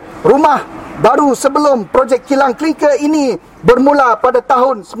dan rumah baru sebelum projek kilang klinker ini bermula pada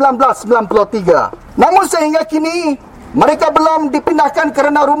tahun 1993. Namun sehingga kini mereka belum dipindahkan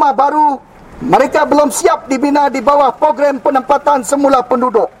kerana rumah baru mereka belum siap dibina di bawah program penempatan semula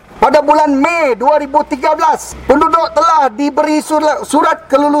penduduk. Pada bulan Mei 2013, penduduk telah diberi surat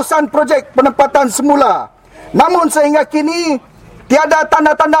kelulusan projek penempatan semula. Namun sehingga kini, tiada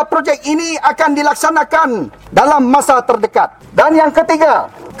tanda-tanda projek ini akan dilaksanakan dalam masa terdekat. Dan yang ketiga,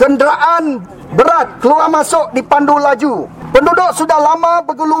 kenderaan berat keluar masuk dipandu laju. Penduduk sudah lama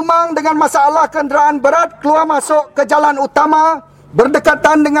bergelumang dengan masalah kenderaan berat keluar masuk ke jalan utama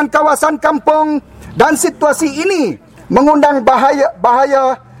berdekatan dengan kawasan kampung, dan situasi ini mengundang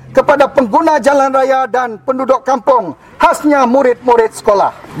bahaya kepada pengguna jalan raya dan penduduk kampung, khasnya murid-murid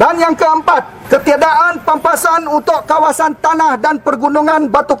sekolah. Dan yang keempat, ketiadaan pampasan untuk kawasan tanah dan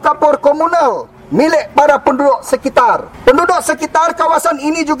pergunungan batu kapur komunal milik para penduduk sekitar. Penduduk sekitar kawasan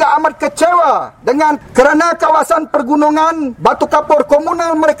ini juga amat kecewa kerana kawasan pergunungan batu kapur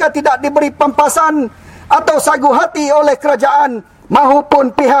komunal mereka tidak diberi pampasan atau sagu hati oleh kerajaan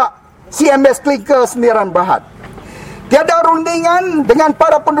maupun pihak CMS Klinker Sendirian Berhad. Tiada rundingan dengan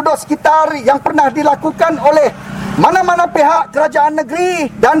para penduduk sekitar yang pernah dilakukan oleh mana-mana pihak kerajaan negeri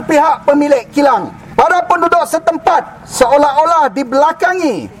dan pihak pemilik kilang. Para penduduk setempat seolah-olah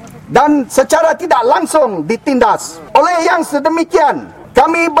dibelakangi dan secara tidak langsung ditindas. Oleh yang sedemikian,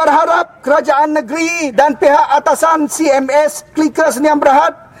 kami berharap kerajaan negeri dan pihak atasan CMS Klinker Sendirian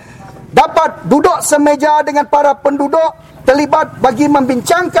Berhad dapat duduk semeja dengan para penduduk terlibat bagi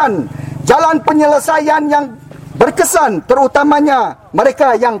membincangkan jalan penyelesaian yang berkesan, terutamanya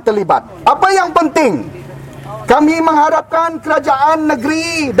mereka yang terlibat. Apa yang penting, kami mengharapkan kerajaan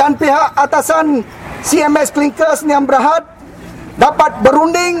negeri dan pihak atasan CMS Klinker Sendirian Berhad dapat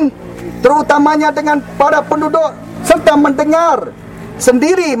berunding terutamanya dengan para penduduk serta mendengar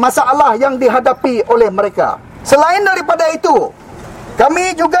sendiri masalah yang dihadapi oleh mereka. Selain daripada itu,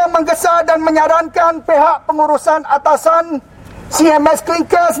 kami juga menggesa dan menyarankan pihak pengurusan atasan CMS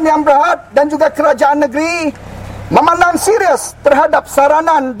Klinker Sendirian Berhad dan juga kerajaan negeri memandang serius terhadap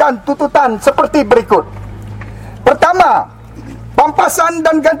saranan dan tuntutan seperti berikut. Pertama, pampasan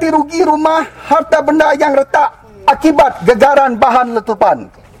dan ganti rugi rumah harta benda yang retak akibat gegaran bahan letupan.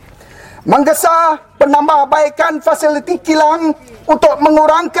 Menggesa penambahbaikan fasiliti kilang untuk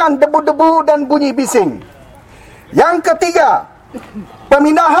mengurangkan debu-debu dan bunyi bising. Yang ketiga,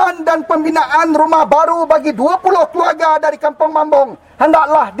 pemindahan dan pembinaan rumah baru bagi 20 keluarga dari Kampung Mambong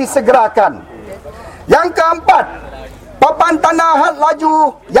hendaklah disegerakan. Yang keempat, papan tanah had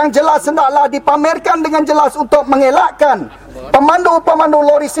laju yang jelas hendaklah dipamerkan dengan jelas untuk mengelakkan pemandu-pemandu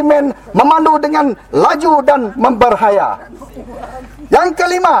lori simen memandu dengan laju dan memberhaya. Yang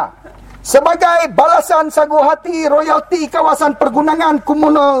kelima, sebagai balasan sagu hati royalti kawasan pergunungan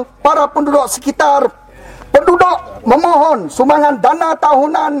komunal para penduduk sekitar, penduduk memohon sumbangan dana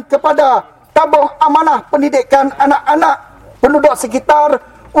tahunan kepada tabung amanah pendidikan anak-anak penduduk sekitar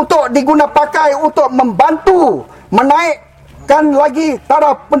untuk digunapakai untuk membantu menaikkan lagi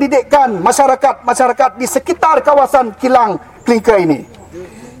taraf pendidikan masyarakat di sekitar kawasan kilang Klingker ini.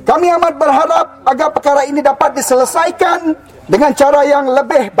 Kami amat berharap agar perkara ini dapat diselesaikan dengan cara yang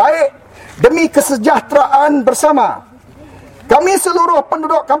lebih baik demi kesejahteraan bersama. Kami seluruh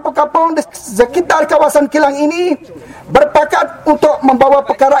penduduk kampung-kampung di sekitar kawasan kilang ini berpakat untuk membawa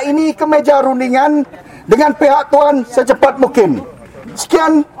perkara ini ke meja rundingan dengan pihak tuan secepat mungkin.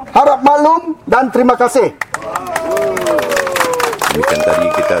 Sekian, harap maklum dan terima kasih. Demikian tadi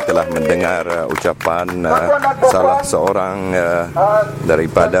kita telah mendengar ucapan salah seorang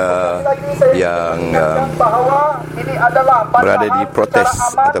daripada yang berada di protes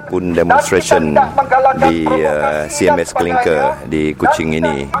ataupun demonstration di CMS Klingker di Kuching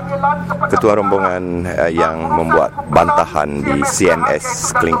ini. Ketua rombongan yang membuat bantahan di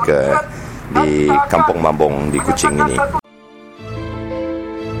CMS Klingker di Kampung Mambong di Kuching ini.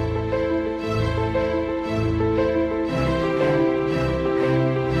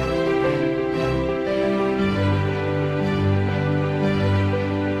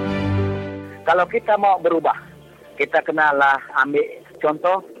 Kalau kita mau berubah, kita kenalah ambil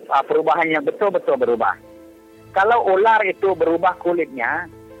contoh perubahan yang betul-betul berubah. Kalau ular itu berubah kulitnya,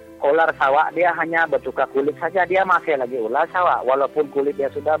 ular sawak dia hanya bertukar kulit saja, dia masih lagi ular sawak walaupun kulit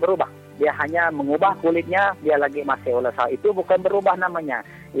dia sudah berubah. Dia hanya mengubah kulitnya, dia lagi masih ular sawak. Itu bukan berubah namanya,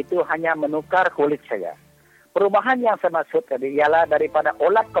 itu hanya menukar kulit saja. Perubahan yang saya maksud tadi ialah daripada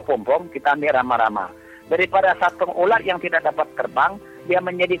ulat ke pompom kita ambil rama-rama. Daripada satu ulat yang tidak dapat terbang, dia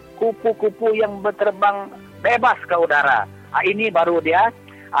menjadi kupu-kupu yang berterbang bebas ke udara. Ini baru dia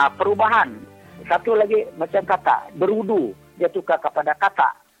perubahan. Satu lagi macam kata, berudu. Dia tukar kepada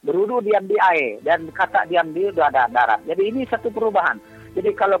kata. Berudu diam di air dan kata diam di darat. Jadi ini satu perubahan.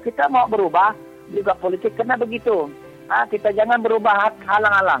 Jadi kalau kita mau berubah, juga politik kena begitu. Kita jangan berubah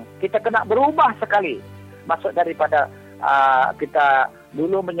halang-halang. Kita kena berubah sekali. Maksud daripada kita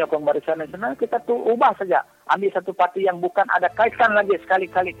dulu menyokong Barisan Nasional, kita ubah saja. Ambil satu parti yang bukan ada kaitan lagi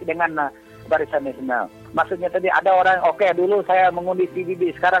sekali-kali dengan Barisan Nasional. Maksudnya tadi ada orang, okey, dulu saya mengundi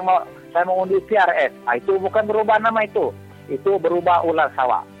PBB, sekarang saya mengundi PRS. Itu bukan berubah nama itu. Itu berubah ular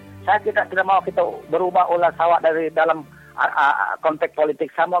sawak. Saya tidak mau kita berubah ular sawak dari dalam konteks politik.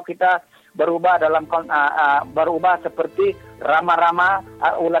 Sama kita berubah dalam berubah seperti rama-rama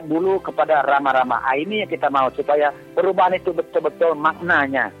ulat bulu kepada rama-rama. Ini yang kita mau supaya perubahan itu betul-betul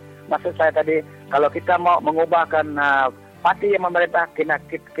maknanya. Maksud saya tadi, kalau kita mau mengubahkan parti yang memerintah,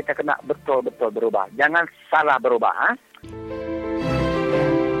 kita kena betul-betul berubah. Jangan salah berubah.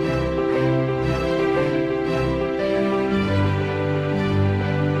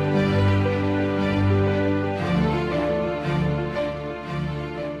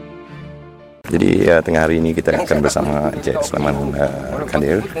 Jadi tengah hari ini kita akan bersama Encik Sulaiman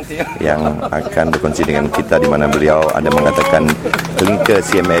Khadir yang akan berkongsi dengan kita di mana beliau ada mengatakan Klingker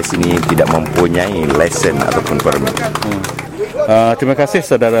CMS ini tidak mempunyai lesen ataupun permit. Terima kasih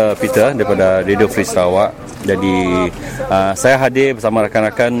saudara Peter daripada Radio Free Sarawak. Jadi saya hadir bersama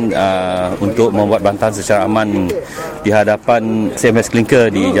rakan-rakan untuk membuat bantahan secara aman di hadapan CMS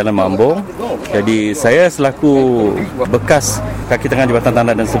Klingker di Jalan Mambong. Jadi saya selaku bekas kaki tangan Jabatan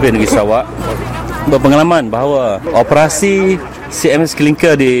Tanah dan Survey Negeri Sarawak berpengalaman bahawa operasi CMS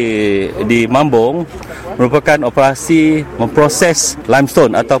Klingker di Mambong merupakan operasi memproses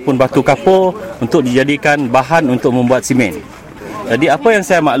limestone ataupun batu kapur untuk dijadikan bahan untuk membuat simen. Jadi apa yang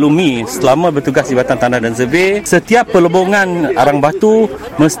saya maklumi selama bertugas di Jabatan Tanah dan Survey, setiap pelubungan arang batu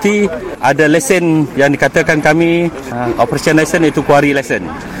mesti ada lesen yang dikatakan kami operation lesen, iaitu quarry lesen.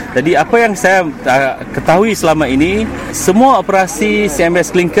 Jadi apa yang saya ketahui selama ini, semua operasi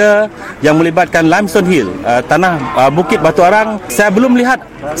CMS Klingker yang melibatkan limestone hill, tanah bukit batu arang, saya belum lihat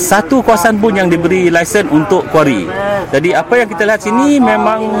satu kawasan pun yang diberi lesen untuk quarry. Jadi apa yang kita lihat sini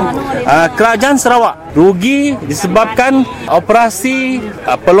memang kerajaan Sarawak rugi disebabkan operasi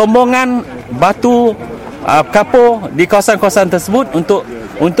pelombongan batu kapur di kawasan-kawasan tersebut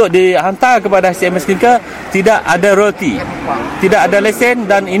untuk dihantar kepada CMS Clinker tidak ada royalty, tidak ada lesen,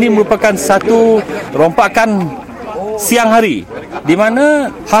 dan ini merupakan satu rompakan siang hari di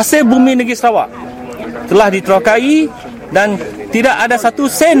mana hasil bumi negeri Sarawak telah diterokai dan tidak ada satu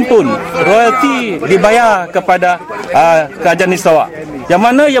sen pun royalty dibayar kepada kerajaan negeri Sarawak, yang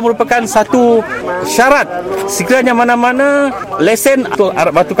mana yang merupakan satu syarat sekiranya mana-mana lesen untuk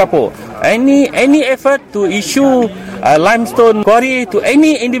arak batu kapur. Any effort to issue limestone quarry to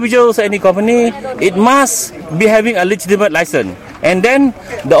any individuals or any company, it must be having a legitimate license, and then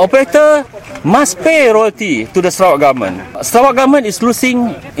the operator must pay royalty to the Sarawak government. Sarawak government is losing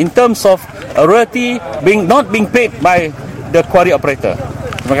in terms of royalty not being paid by the quarry operator.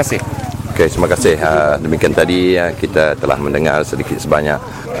 Terima kasih. Okey, terima kasih. Demikian tadi kita telah mendengar sedikit sebanyak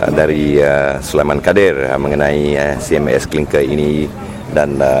dari Sulaiman Kadir mengenai CMS Clinker ini,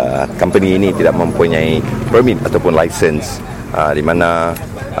 dan company ini tidak mempunyai permit ataupun license, di mana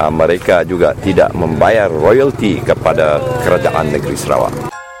mereka juga tidak membayar royalty kepada kerajaan negeri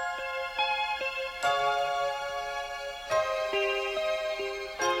Sarawak.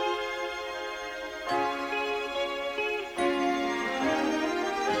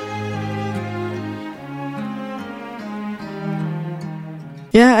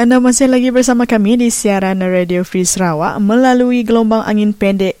 Ya, anda masih lagi bersama kami di siaran Radio Free Sarawak melalui gelombang angin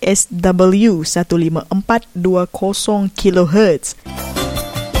pendek SW 15420 kHz.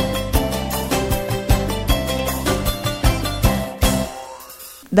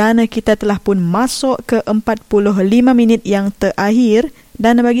 Dan kita telah pun masuk ke 45 minit yang terakhir,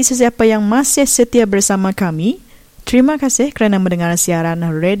 dan bagi sesiapa yang masih setia bersama kami, terima kasih kerana mendengar siaran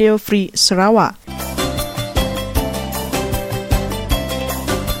Radio Free Sarawak.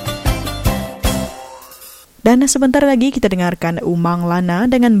 Dan sebentar lagi kita dengarkan Umang Lana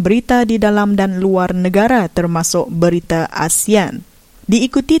dengan berita di dalam dan luar negara termasuk berita ASEAN.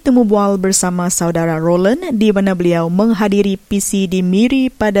 Diikuti temu bual bersama saudara Roland di mana beliau menghadiri PC di Miri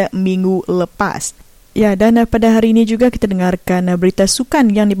pada minggu lepas. Ya, dan pada hari ini juga kita dengarkan berita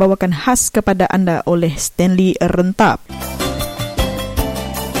sukan yang dibawakan khas kepada anda oleh Stanley Rentap.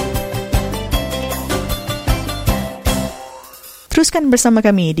 Teruskan bersama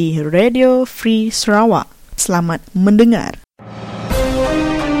kami di Radio Free Sarawak. Selamat mendengar.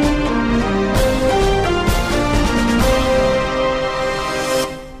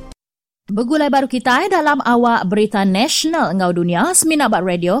 Begulai baru kita dalam awak berita nasional engau dunia seminabat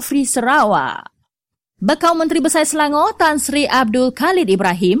Radio Free Sarawak. Bekau Menteri Besar Selangor Tan Sri Abdul Khalid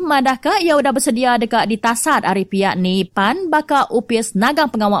Ibrahim madahkah ia sudah bersedia dekat ditasad hari pihak ni PAN bakal upis nagang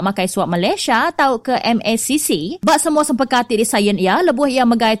pengawak makai suap Malaysia atau ke MACC bak semua sempekati di sayen ia lebuh ia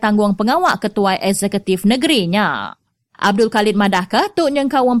megai tanggung pengawak ketua eksekutif negerinya. Abdul Khalid madahkah tuk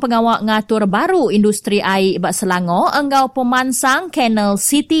nyengkawang pengawak ngatur baru industri air bak Selangor enggau pemansang Canal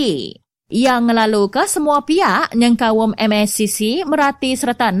City. Yang ngelalu ke semua pihak nyengkawam MSCC merati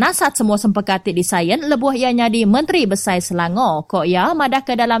serta nasat semua sempekati di sayen lebuh ianya di Menteri Besar Selangor kok ya madah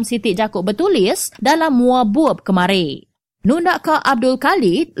ke dalam sitik jakuk bertulis dalam muabub kemari. Nundak ke Abdul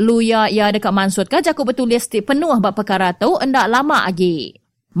Khalid luya ia dekat mansud ke jakuk bertulis ti penuh bak perkara tu endak lama lagi.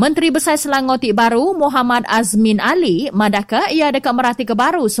 Menteri Besar Selangor ti baru Muhammad Azmin Ali madah ke ia dekat merati ke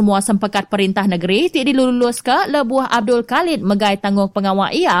baru semua sempekat perintah negeri ti dilulus ke lebuh Abdul Khalid megai tanggung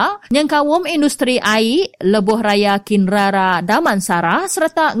pengawak ia nyengkawum industri air lebuh raya Kinrara Damansara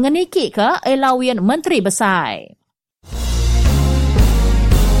serta ngeniki ke elawian Menteri Besar.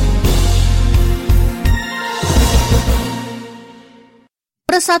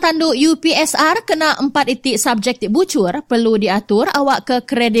 Persa tanduk UPSR kena 4 itik subjektif bucur perlu diatur awak ke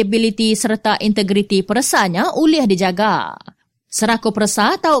kredibiliti serta integriti persanya ulih dijaga. Seraku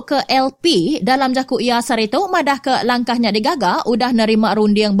persa tau ke LP dalam jakuk ia sarito madah ke langkahnya digaga udah nerima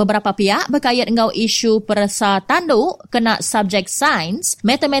runding beberapa pihak berkait engau isu persa tanduk kena subjek sains,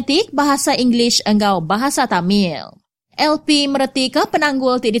 matematik, bahasa English engau bahasa Tamil. LP mereti ke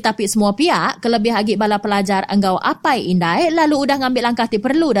penanggul ti ditapik semua pihak kelebih agi bala pelajar enggau apai indai lalu udah ngambil langkah ti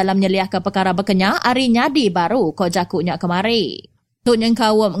perlu dalam nyeliah ke perkara berkenya hari nyadi baru ko jakuknya kemari. Tuk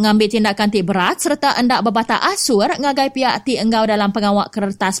nyengkau ngambil tindakan ti berat serta endak berbata asur ngagai pihak ti enggau dalam pengawak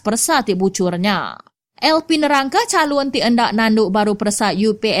kertas persa ti bucurnya. LP nerangka calon ti endak nanduk baru persa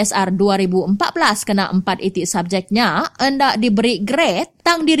UPSR 2014 kena 4 itik subjeknya endak diberi grade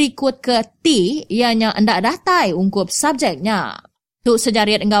tang dirikut ke T ianya endak datai ungkup subjeknya. Tuk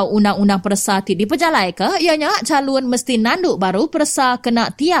sejariat engau undang-undang persa ti diperjalai ke ianya calon mesti nanduk baru persa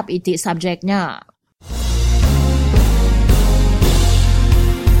kena tiap itik subjeknya.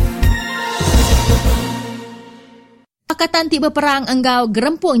 Pakatan tiba perang enggau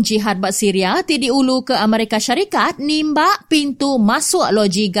gerempung jihad bak Syria ti diulu ke Amerika Syarikat nimbak pintu masuk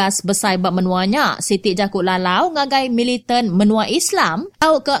loji gas besai bak menuanya siti jakut lalau ngagai militan menua Islam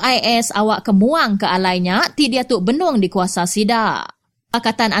au ke IS awak kemuang ke alainya ti dia tu benung di kuasa sida.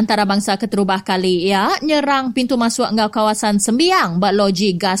 Pakatan Antarabangsa Keterubah kali ia nyerang pintu masuk enggau kawasan Sembiang bak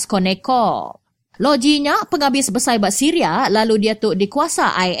loji gas Koneko. Lojinya penghabis besai bak Syria lalu dia tu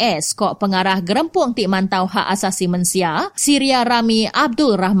dikuasa IS kok pengarah gerempung ti mantau hak asasi manusia Syria Rami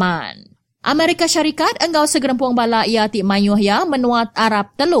Abdul Rahman. Amerika Syarikat enggau segerempung bala ia ti mayuh ya menuat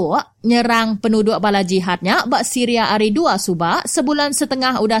Arab Teluk nyerang penduduk bala jihadnya bak Syria hari 2 Subak sebulan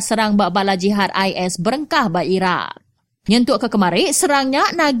setengah udah serang bak bala jihad IS berengkah bak Iraq. Nyentuk ke kemari,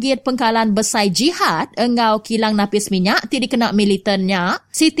 serangnya nagit pengkalan besai jihad enggau kilang napis minyak ti dikena militannya,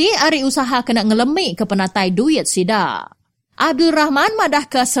 siti hari usaha kena ngelemi ke penatai duit sida. Abdul Rahman madah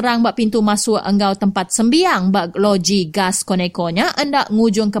ke serang bak pintu masuk enggau tempat Sembiang bak loji gas Konekonya endak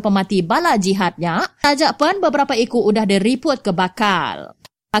ngujung ke pemati bala jihadnya, tajak pun beberapa iku udah diriput ke bakal.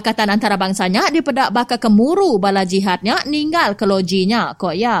 Pakatan Antarabangsanya dipedak bakal kemuru bala jihadnya ninggal ke lojinya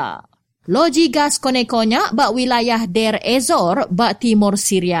kok ya. Loji gas Konekonya bak wilayah Deir Ezor bak timur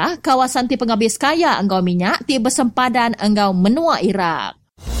Syria, kawasan ti penghabis kaya enggau minyak ti bersempadan enggau menua Iraq.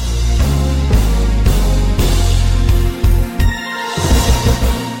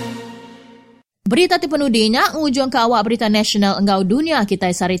 Berita ti penudinya ngujung ke awak berita nasional enggau dunia kita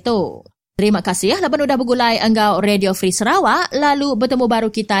sarito. Terima kasih laban udah begulai enggau Radio Free Sarawak, lalu bertemu baru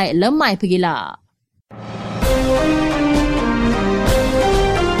kita lemai pegila.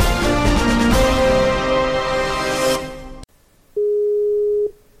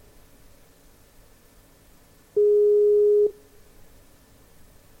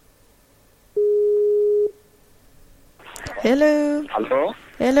 Hello. Halo.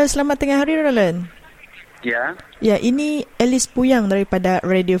 Hello, selamat tengah hari Roland. Ya. Ya, ini Alice Puyang daripada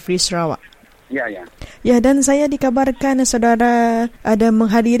Radio Free Sarawak. Ya. Ya, dan saya dikabarkan saudara ada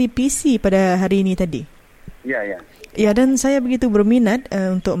menghadiri PC pada hari ini tadi. Ya. Ya, dan saya begitu berminat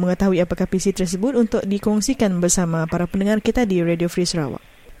untuk mengetahui apakah PC tersebut untuk dikongsikan bersama para pendengar kita di Radio Free Sarawak.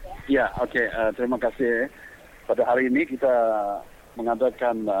 Ya, okey. Terima kasih. Pada hari ini kita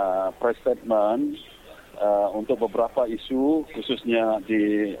mengadakan press statement untuk beberapa isu khususnya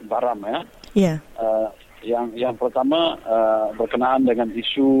di Baram ya. Ya. Yang pertama berkenaan dengan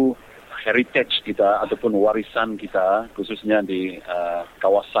isu heritage kita ataupun warisan kita khususnya di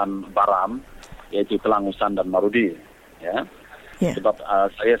kawasan Baram iaitu Telangusan dan Marudi ya. Sebab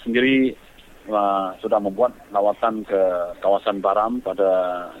saya sendiri sudah membuat lawatan ke kawasan Baram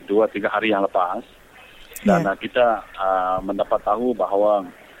pada 2-3 hari yang lepas dan kita mendapat tahu bahawa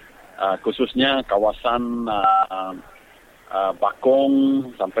khususnya kawasan Bakong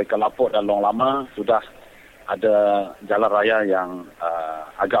sampai ke Lapuk dan Long Lama sudah ada jalan raya yang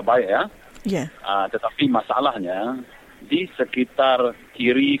agak baik ya. Tetapi masalahnya di sekitar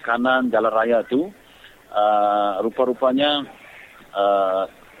kiri kanan jalan raya itu rupa-rupanya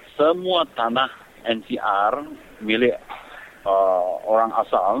semua tanah NCR milik orang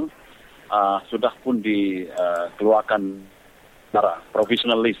asal sudah pun dikeluarkan secara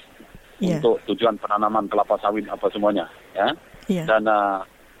provisional list untuk tujuan penanaman kelapa sawit apa semuanya ya. Dan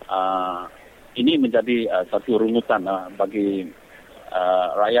ini menjadi satu rungutan bagi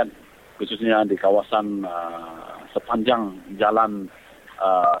rakyat khususnya di kawasan sepanjang jalan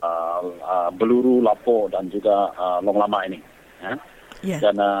Beluru, Lapuk dan juga Long Lama ini ya.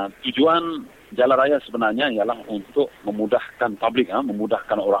 Dan tujuan jalan raya sebenarnya ialah untuk memudahkan publik,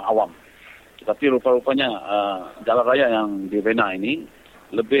 memudahkan orang awam. Tetapi rupa-rupanya jalan raya yang dibina ini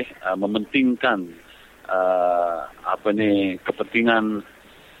lebih mementingkan kepentingan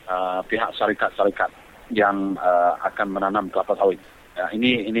pihak syarikat-syarikat yang akan menanam kelapa sawit. Ya,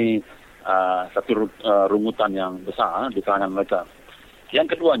 ini satu rungutan yang besar di kalangan mereka.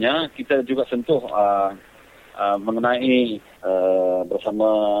 Yang keduanya kita juga sentuh mengenai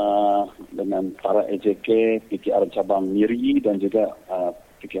bersama dengan para AJK PKR cabang Miri dan juga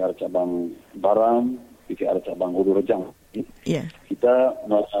PKR cabang Baram, PKR cabang Hulu Rejang. Kita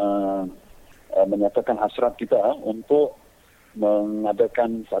menyatakan hasrat kita untuk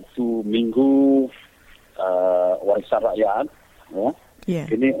mengadakan satu minggu warisan rakyat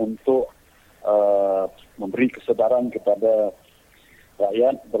ini untuk memberi kesedaran kepada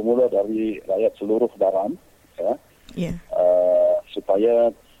rakyat bermula dari rakyat seluruh Baram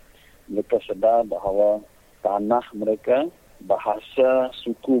supaya mereka sedar bahawa tanah mereka, bahasa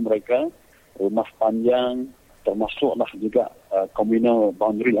suku mereka, rumah panjang termasuklah juga communal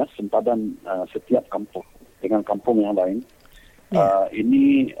boundary sempadan setiap kampung dengan kampung yang lain.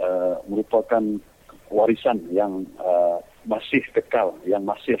 Ini merupakan warisan yang masih kekal, yang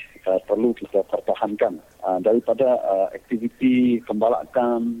masih perlu kita pertahankan. Daripada aktiviti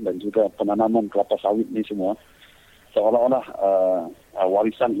pembalakan dan juga penanaman kelapa sawit ni semua, seolah-olah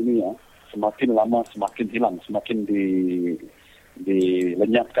warisan ini semakin lama semakin hilang, semakin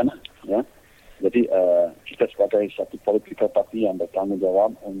dilenyapkan. Ya. Jadi kita sebagai satu political party yang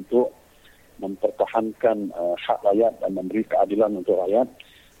bertanggungjawab untuk mempertahankan hak rakyat dan memberi keadilan untuk rakyat.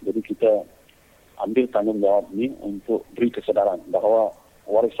 Jadi kita ambil tanggungjawab ini untuk beri kesedaran bahawa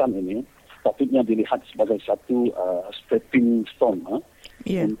warisan ini patutnya dilihat sebagai satu stepping stone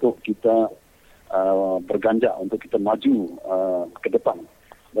untuk kita berganjak, untuk kita maju ke depan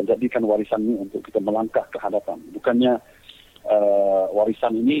dan jadikan warisan ini untuk kita melangkah ke hadapan. Bukannya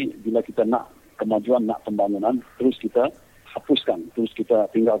warisan ini bila kita nak kemajuan, nak pembangunan, terus kita hapuskan, terus kita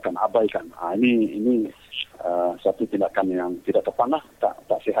tinggalkan, abaikan. Ini satu tindakan yang tidak tepat,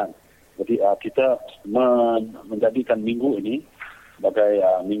 tak sihat. Jadi kita menjadikan minggu ini sebagai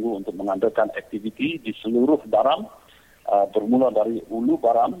minggu untuk mengadakan aktiviti di seluruh Baram, bermula dari Ulu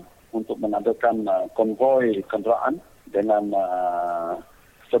Baram untuk mengadakan konvoi kenderaan dengan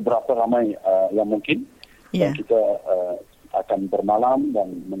seberapa ramai yang mungkin. Dan kita akan bermalam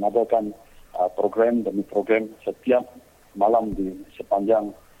dan mengadakan program demi program setiap malam di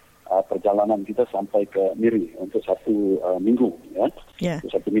sepanjang perjalanan kita sampai ke Miri untuk satu minggu.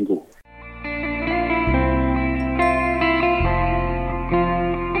 Untuk satu minggu.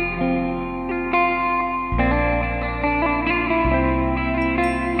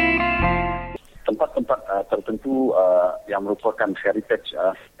 Tempat-tempat tertentu yang merupakan heritage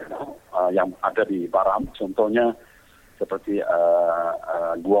yang ada di Baram, contohnya seperti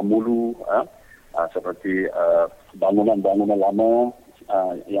Gua Mulu, seperti bangunan-bangunan lama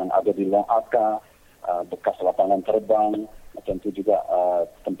yang ada di Long Aka, bekas lapangan terbang, tentu juga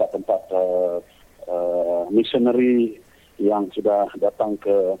tempat-tempat missionary yang sudah datang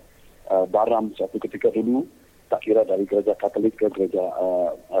ke Baram suatu ketika dulu, tak kira dari gereja Katolik ke gereja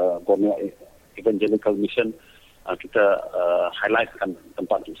Borneo Evangelical Mission, kita highlightkan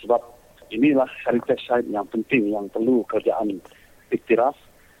tempat itu. Sebab inilah heritage site yang penting, yang perlu kerjaan iktiraf,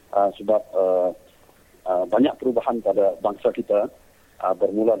 sebab banyak perubahan pada bangsa kita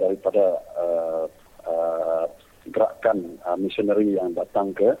bermula daripada gerakan missionary yang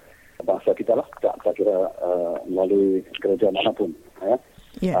datang ke bangsa kita lah, tak kira melalui gereja manapun.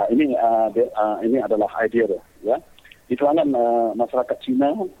 Ini adalah idea dia. Ya. Di kalangan masyarakat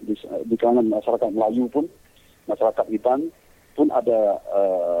Cina, di kalangan masyarakat Melayu pun, masyarakat Iban pun ada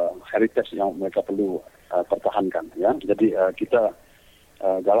heritage yang mereka perlu pertahankan. Ya. Jadi kita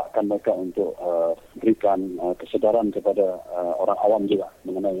galakkan mereka untuk berikan kesedaran kepada orang awam juga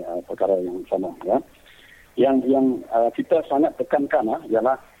mengenai perkara yang sama. Ya. Yang kita sangat tekankan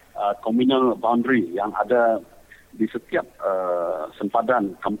ialah communal boundary yang ada di setiap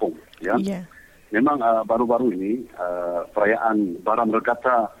sempadan kampung. Ya. Yeah. Memang baru-baru ini perayaan Baram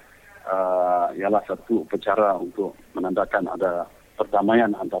Regatta ialah satu upacara untuk menandakan ada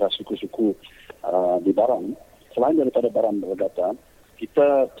perdamaian antara suku-suku di Baram. Selain daripada Baram Regatta,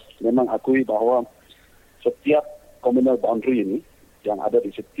 kita memang akui bahawa setiap communal boundary ini yang ada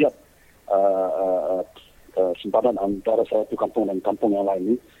di setiap sempadan antara satu kampung dan kampung yang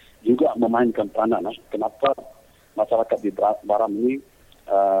lain ini juga memainkan peranan. Kenapa masyarakat di Baram ini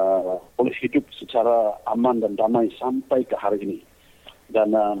boleh hidup secara aman dan damai sampai ke hari ini.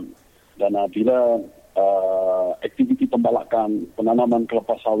 Dan bila aktiviti pembalakan, penanaman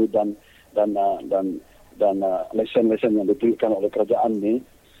kelapa sawit dan lesen-lesen yang diberikan oleh kerajaan ini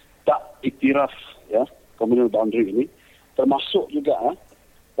tak iktiraf, ya, communal boundary ini, termasuk juga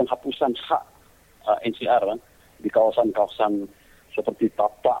penghapusan hak NCR di kawasan-kawasan seperti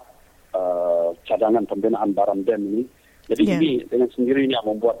tapak cadangan pembinaan Baram Dam ini. Jadi ini dengan sendirinya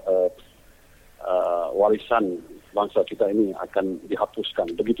membuat warisan bangsa kita ini akan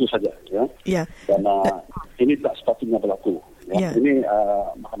dihapuskan begitu saja, ya. Dan ini tak sepatutnya berlaku. Ya. Ini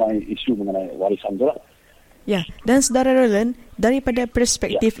mengenai isu mengenai warisan itulah. Ya, dan saudara Roland, daripada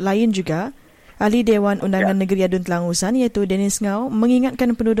perspektif lain juga, Ahli Dewan Undangan Negeri Adun Telangusan iaitu Dennis Ngau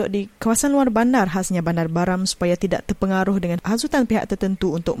mengingatkan penduduk di kawasan luar bandar, khasnya Bandar Baram, supaya tidak terpengaruh dengan hasutan pihak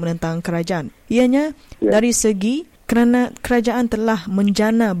tertentu untuk menentang kerajaan. Ianya dari segi kerana kerajaan telah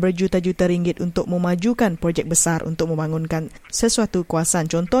menjana berjuta-juta ringgit untuk memajukan projek besar untuk membangunkan sesuatu kawasan,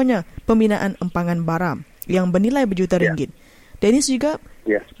 contohnya pembinaan empangan Baram yang bernilai berjuta ringgit. Dennis juga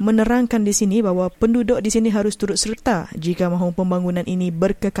menerangkan di sini bahawa penduduk di sini harus turut serta jika mahu pembangunan ini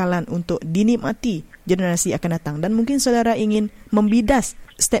berkekalan untuk dinikmati generasi akan datang. Dan mungkin saudara ingin membidas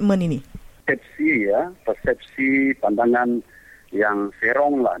statement ini. Persepsi pandangan yang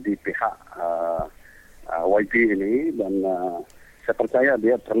serong lah di pihak YP ini, dan saya percaya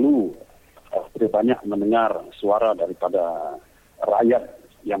dia perlu lebih banyak mendengar suara daripada rakyat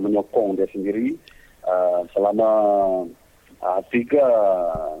yang menyokong dia sendiri selama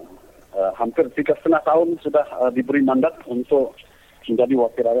hampir 3,5 tahun sudah diberi mandat untuk menjadi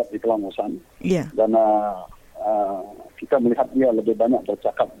wakil rakyat di Kelangosan. Dan kita melihat dia lebih banyak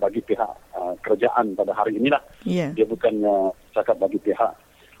bercakap bagi pihak kerajaan pada hari inilah. Dia bukan bercakap bagi pihak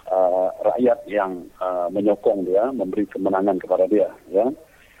rakyat yang menyokong dia, memberi kemenangan kepada dia. Ya.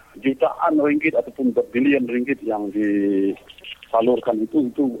 Jutaan ringgit ataupun berbilion ringgit yang disalurkan itu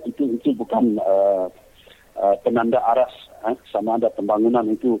bukan penanda aras sama ada pembangunan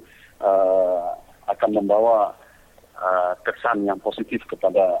itu akan membawa kesan yang positif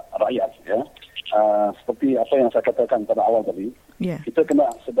kepada rakyat. Ya. Seperti apa yang saya katakan pada awal tadi, kita kena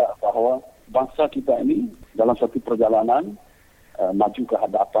sedar bahawa bangsa kita ini dalam satu perjalanan maju ke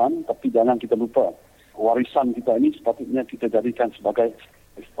hadapan, tapi jangan kita lupa warisan kita ini sepatutnya kita jadikan sebagai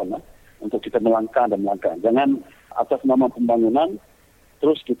respon untuk kita melangkah dan melangkah. Jangan atas nama pembangunan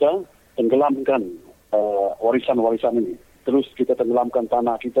terus kita tenggelamkan warisan-warisan ini. Terus kita tenggelamkan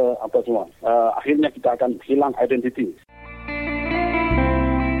tanah kita, apa semua. Akhirnya kita akan hilang identiti.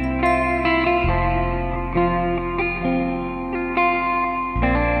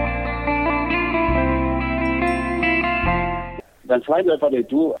 Dan selain daripada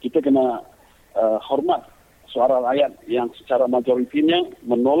itu, kita kena hormat suara rakyat yang secara majoritinya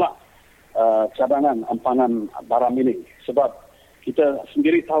menolak cadangan empangan barang ini. Sebab kita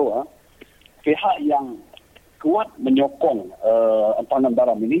sendiri tahu pihak yang kuat menyokong empangan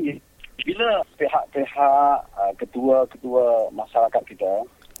barang ini, bila pihak-pihak ketua-ketua masyarakat kita,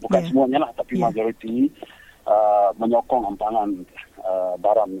 bukan semuanya lah, tapi majoriti menyokong empangan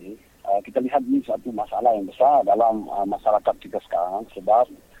barang ini, kita lihat ini satu masalah yang besar dalam masyarakat kita sekarang, sebab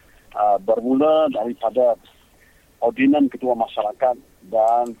bermula daripada ordinan ketua masyarakat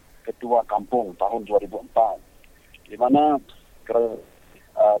dan ketua kampung tahun 2004, di mana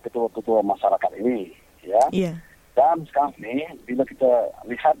ketua-ketua masyarakat ini, dan sekarang ini bila kita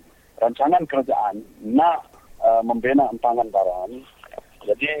lihat rancangan kerajaan nak membina empangan barang,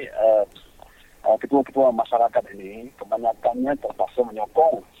 jadi ketua-ketua masyarakat ini kebanyakannya terpaksa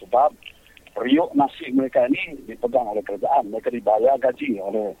menyokong sebab periuk nasi mereka ini dipegang oleh kerajaan. Mereka dibayar gaji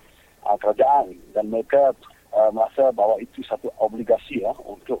oleh kerajaan dan mereka merasa bahawa itu satu obligasi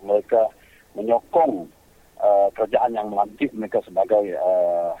untuk mereka menyokong kerajaan yang melantik mereka sebagai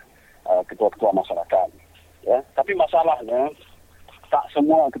ketua-ketua masyarakat. Ya. Tapi masalahnya tak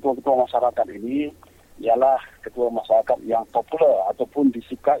semua ketua-ketua masyarakat ini ialah ketua masyarakat yang popular ataupun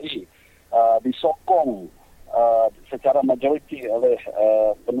disukai, disokong secara majoriti oleh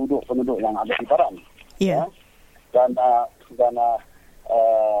penduduk-penduduk yang ada di Baran. Dan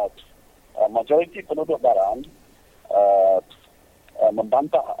majoriti penduduk Baran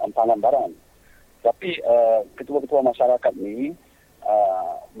membantah empangan Baran. Tapi ketua-ketua masyarakat ni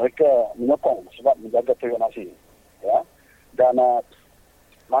mereka menyokong sebab menjaga periuk nasi. Ya. Dan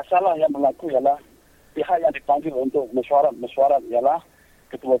masalah yang berlaku ialah pihak yang dipanggil untuk mesyuarat ialah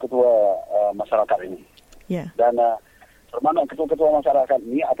ketua-ketua masyarakat ini. Dan bermakna ketua-ketua masyarakat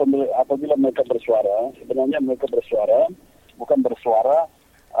ini apabila mereka bersuara, sebenarnya mereka bersuara bukan bersuara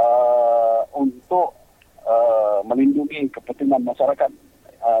untuk melindungi kepentingan masyarakat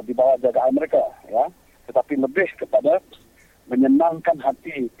di bawah jagaan mereka, ya, tetapi lebih kepada menyenangkan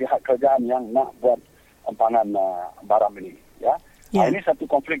hati pihak kerajaan yang nak buat empangan barang ini, ya. Ini satu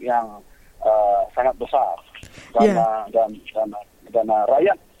konflik yang sangat besar dan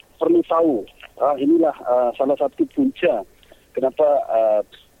rakyat perlu tahu. Inilah salah satu punca kenapa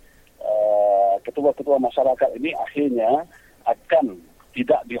ketua-ketua masyarakat ini akhirnya akan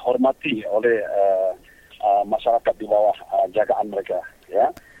tidak dihormati oleh masyarakat di bawah jagaan mereka. Ya.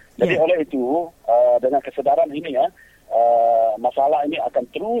 Jadi oleh itu dengan kesedaran ini masalah ini akan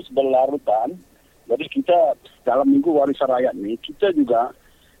terus berlarutan. Jadi kita dalam Minggu Warisan Rakyat ini kita juga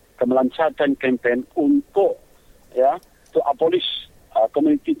akan melancarkan kempen untuk to abolish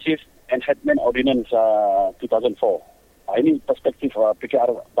Community Chief Enhancement Ordinance 2004. Ini perspektif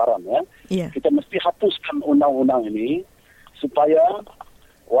PKR Baran. Kita mesti hapuskan undang-undang ini supaya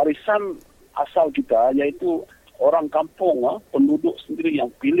warisan asal kita, iaitu orang kampung, penduduk sendiri yang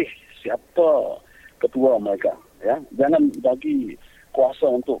pilih siapa ketua mereka. Ya. Jangan bagi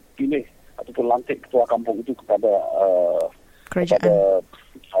kuasa untuk pilih ataupun lantik ketua kampung itu kepada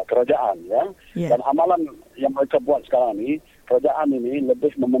kerajaan. Ya. Dan amalan yang mereka buat sekarang ini, kerajaan ini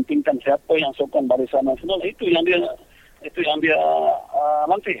lebih mementingkan siapa yang sokong Barisan Nasional, itu yang dia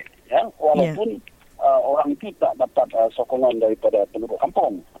lantik. Ya. Walaupun orang itu tak dapat sokongan daripada penduduk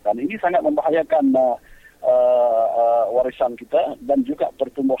kampung. Dan ini sangat membahayakan warisan kita dan juga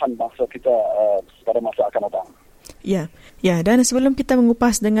pertumbuhan bangsa kita pada masa akan datang. Ya, dan sebelum kita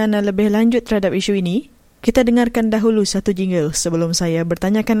mengupas dengan lebih lanjut terhadap isu ini, kita dengarkan dahulu satu jingle sebelum saya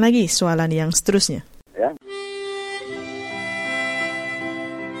bertanyakan lagi soalan yang seterusnya. Ya.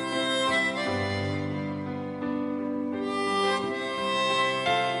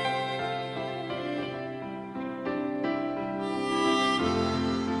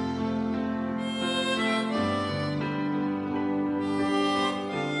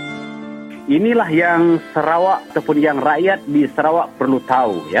 Inilah yang Sarawak ataupun yang rakyat di Sarawak perlu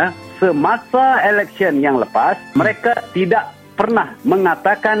tahu, ya. Semasa election yang lepas, mereka tidak pernah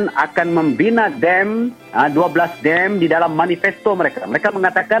mengatakan akan membina dam, 12 dam di dalam manifesto mereka. Mereka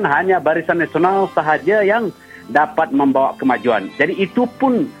mengatakan hanya Barisan Nasional sahaja yang dapat membawa kemajuan. Jadi itu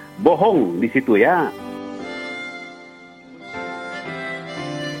pun bohong di situ, ya.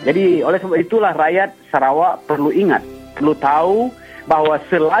 Jadi oleh sebab itulah rakyat Sarawak perlu ingat, perlu tahu bahawa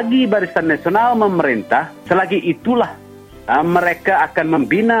selagi Barisan Nasional memerintah, selagi itulah mereka akan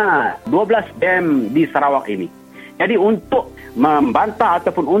membina 12 dam di Sarawak ini. Jadi untuk membantah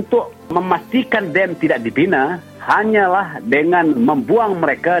ataupun untuk memastikan dam tidak dibina, hanyalah dengan membuang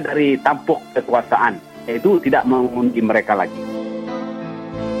mereka dari tampuk kekuasaan. Itu tidak mengundi mereka lagi.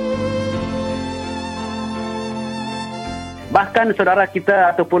 Bahkan saudara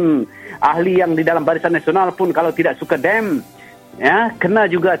kita ataupun ahli yang di dalam Barisan Nasional pun kalau tidak suka dam, ya, kena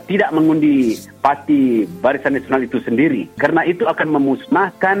juga tidak mengundi parti Barisan Nasional itu sendiri. Kerana itu akan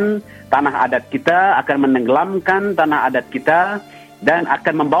memusnahkan tanah adat kita, akan menenggelamkan tanah adat kita dan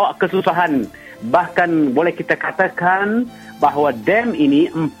akan membawa kesusahan. Bahkan boleh kita katakan bahawa dam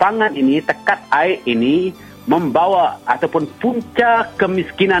ini, empangan ini, tekat air ini membawa ataupun punca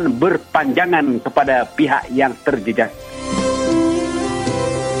kemiskinan berpanjangan kepada pihak yang terjejas.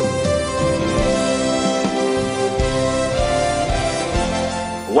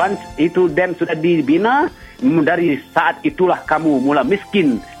 Once itu dam sudah dibina, dari saat itulah kamu mula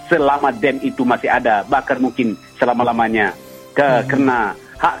miskin selama dam itu masih ada. Bahkan mungkin selama-lamanya. Kerana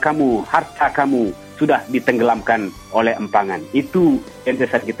hak kamu, harta kamu sudah ditenggelamkan oleh empangan. Itu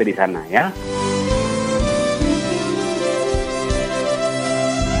interesan kita di sana, ya.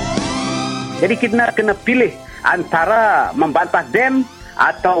 Jadi kita kena pilih antara membantah dam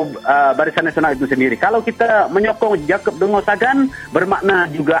atau Barisan Nasional itu sendiri. Kalau kita menyokong Jacob Dongo Sagan, bermakna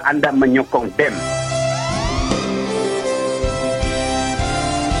juga anda menyokong dam.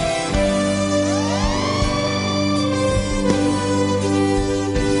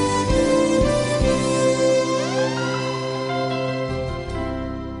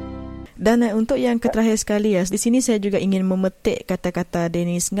 Dan untuk yang terakhir sekali, ya, di sini saya juga ingin memetik kata-kata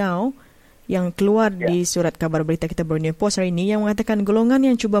Dennis Ngau yang keluar di surat kabar berita kita Borneo Post hari ini, yang mengatakan golongan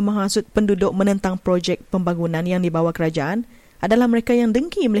yang cuba menghasut penduduk menentang projek pembangunan yang dibawa kerajaan adalah mereka yang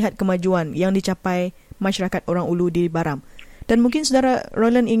dengki melihat kemajuan yang dicapai masyarakat orang Ulu di Baram. Dan mungkin saudara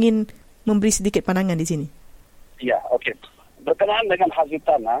Roland ingin memberi sedikit pandangan di sini. Ya, okey. Berkenaan dengan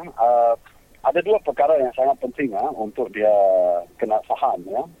hasutan, ada dua perkara yang sangat penting untuk dia kena faham,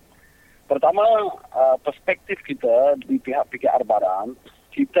 ya. Pertama, perspektif kita di pihak PKR Baram,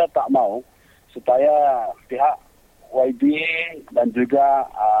 kita tak mahu supaya pihak YB dan juga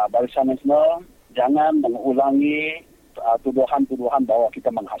Barisan Nasional jangan mengulangi tuduhan-tuduhan bahawa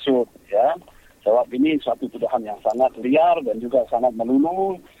kita menghasut, ya. Sebab ini suatu tuduhan yang sangat liar dan juga sangat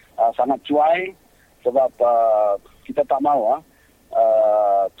melulu, sangat cuai. Sebab kita tak mahu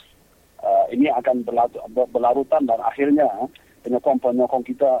ini akan berlarutan dan akhirnya penyokong-penyokong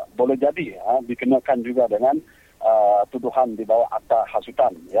kita boleh jadi dikenakan juga dengan tuduhan di bawah akta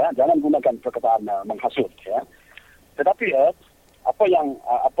hasutan, ya. Jangan gunakan perkataan menghasut, ya. Tetapi apa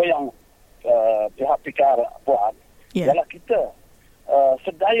yang pihak PKR buat adalah kita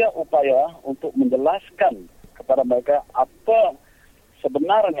sedaya upaya untuk menjelaskan kepada mereka apa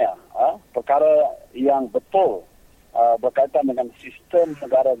sebenarnya perkara yang betul berkaitan dengan sistem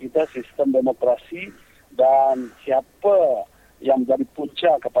negara kita, sistem demokrasi, dan siapa yang menjadi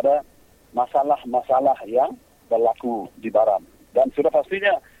punca kepada masalah-masalah yang berlaku di Baram. Dan sudah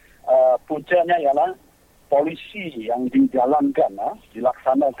pastinya puncanya ialah polisi yang dijalankan,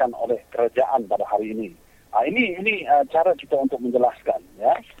 dilaksanakan oleh kerajaan pada hari ini. Ini cara kita untuk menjelaskan,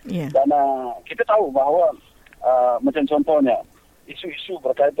 ya. Dan kita tahu bahawa macam contohnya isu-isu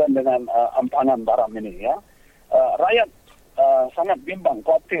berkaitan dengan empangan Baram ini, ya. Rakyat sangat bimbang,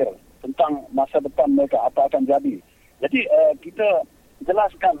 khawatir tentang masa depan mereka, apa akan jadi. Jadi kita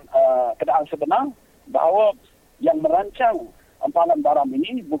jelaskan keadaan sebenar bahawa yang merancang empangan Baram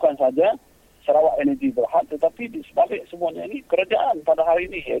ini bukan saja Sarawak Energy berhad, tetapi di sebalik semuanya ini kerajaan pada hari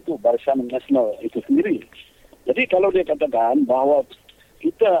ini, iaitu Barisan Nasional itu sendiri. Jadi kalau dia katakan bahawa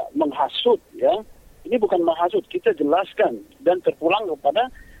kita menghasut, ya, ini bukan menghasut, kita jelaskan dan terpulang kepada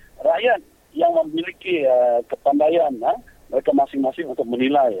rakyat yang memiliki kepandaian mereka masing-masing untuk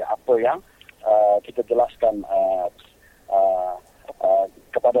menilai apa yang kita jelaskan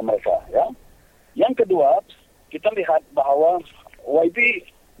kepada mereka. Ya. Yang kedua, kita lihat bahawa YB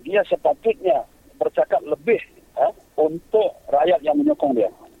dia sepatutnya bercakap lebih untuk rakyat yang menyokong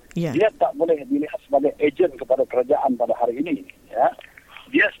dia. Yeah. Dia tak boleh dilihat sebagai ejen kepada kerajaan pada hari ini. Ya.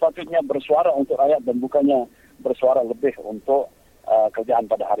 Dia sepatutnya bersuara untuk rakyat dan bukannya bersuara lebih untuk kerajaan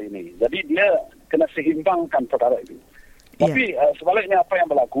pada hari ini. Jadi dia kena seimbangkan perkara itu. Yeah. Tapi sebaliknya apa yang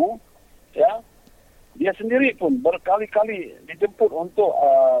berlaku, ya, dia sendiri pun berkali-kali dijemput untuk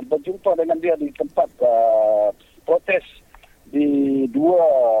berjumpa dengan dia di tempat protes di dua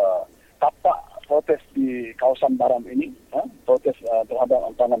tapak protes di kawasan Baram ini, protes terhadap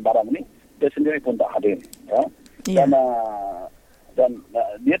empanan Baram ini, dia sendiri pun tak hadir. Ya. Yeah. Dan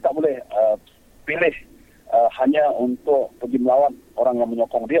dia tak boleh pilih hanya untuk pergi melawan orang yang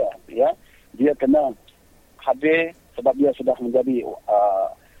menyokong dia. Ya. Dia kena hadir sebab dia sudah menjadi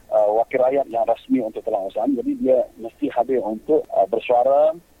wakil rakyat yang rasmi untuk Telangusan. Jadi dia mesti hadir untuk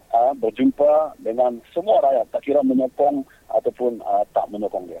bersuara, berjumpa dengan semua rakyat, tak kira menyokong ataupun tak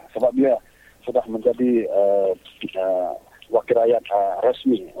menyokong dia. Sebab dia sudah menjadi wakil rakyat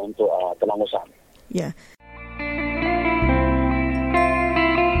rasmi untuk Telangusan. Ya.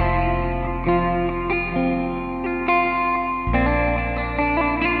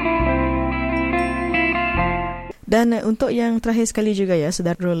 Dan untuk yang terakhir sekali juga ya,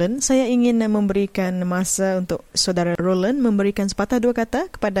 Saudara Roland, saya ingin memberikan masa untuk Saudara Roland memberikan sepatah dua kata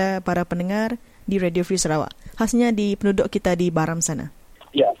kepada para pendengar di Radio Free Sarawak, khasnya di penduduk kita di Baram sana.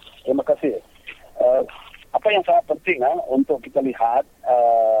 Ya, terima kasih. Apa yang sangat penting untuk kita lihat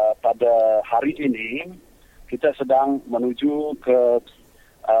pada hari ini, kita sedang menuju ke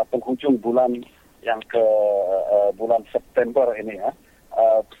penghujung bulan yang ke bulan September ini.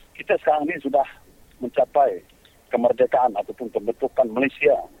 Kita sekarang ini sudah mencapai kemerdekaan ataupun pembentukan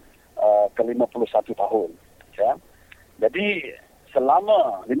Malaysia ke-51 tahun. Ya. Jadi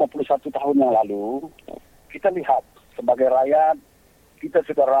selama 51 tahun yang lalu, kita lihat sebagai rakyat, kita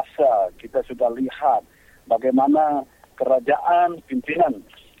sudah rasa, kita sudah lihat bagaimana kerajaan pimpinan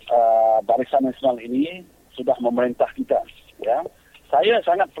Barisan Nasional ini sudah memerintah kita. Ya. Saya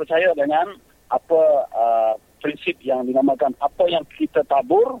sangat percaya dengan apa prinsip yang dinamakan apa yang kita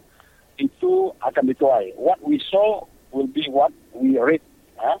tabur itu akan dituai. What we sow will be what we reap.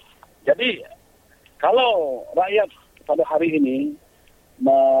 Jadi, kalau rakyat pada hari ini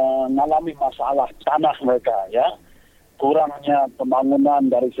mengalami masalah tanah mereka, ya, kurangnya pembangunan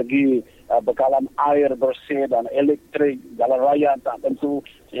dari segi bekalan air bersih dan elektrik, jalan raya tak tentu,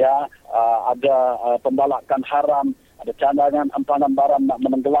 ya, ada pembalakan haram, ada cadangan empanan Baram nak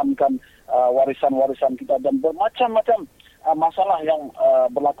menenggelamkan warisan-warisan kita dan bermacam-macam masalah yang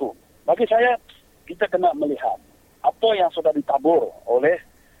berlaku. Bagi saya, kita kena melihat apa yang sudah ditabur oleh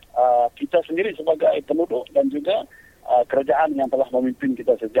kita sendiri sebagai penduduk dan juga kerajaan yang telah memimpin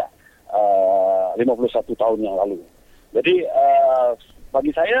kita sejak 51 tahun yang lalu. Jadi,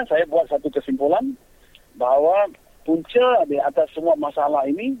 bagi saya buat satu kesimpulan bahawa punca di atas semua masalah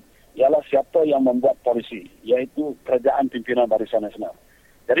ini ialah siapa yang membuat polisi, iaitu kerajaan pimpinan Barisan Nasional.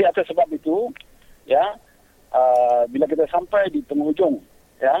 Jadi, atas sebab itu, ya, bila kita sampai di penghujung,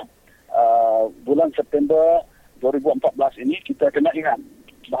 ya, bulan September 2014 ini, kita kena ingat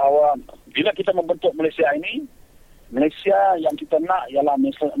bahawa bila kita membentuk Malaysia ini, Malaysia yang kita nak ialah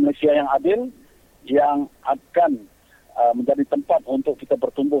Malaysia yang adil, yang akan menjadi tempat untuk kita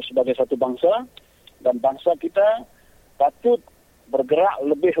bertumbuh sebagai satu bangsa, dan bangsa kita patut bergerak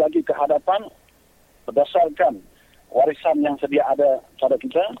lebih lagi ke hadapan berdasarkan warisan yang sedia ada pada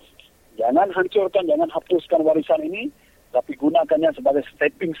kita. Jangan hancurkan, jangan hapuskan warisan ini, tapi gunakannya sebagai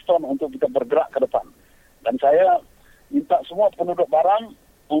stepping stone untuk kita bergerak ke depan. Dan saya minta semua penduduk Baram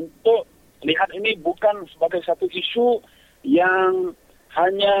untuk lihat ini bukan sebagai satu isu yang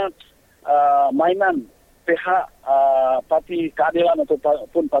hanya mainan pihak parti keadilan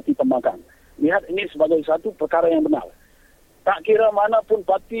ataupun parti pembangkang. Lihat ini sebagai satu perkara yang benar. Tak kira mana pun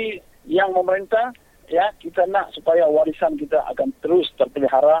parti yang memerintah, ya, kita nak supaya warisan kita akan terus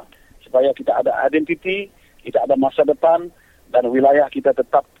terpelihara, supaya kita ada identiti, kita ada masa depan, dan wilayah kita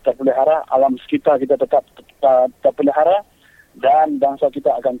tetap terpelihara, alam sekitar kita tetap terpelihara, dan bangsa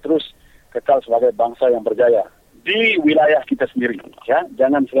kita akan terus kekal sebagai bangsa yang berjaya di wilayah kita sendiri. Ya,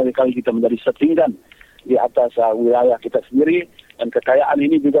 jangan sekali-kali kita menjadi setinggan di atas wilayah kita sendiri, Dan kekayaan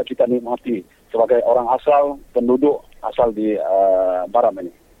ini juga kita nikmati sebagai orang asal, penduduk asal di Baram ini.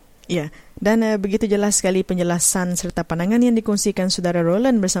 Ya, dan begitu jelas sekali penjelasan serta pandangan yang dikongsikan Saudara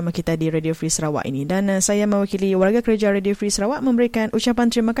Roland bersama kita di Radio Free Sarawak ini. Dan saya mewakili warga kerja Radio Free Sarawak memberikan ucapan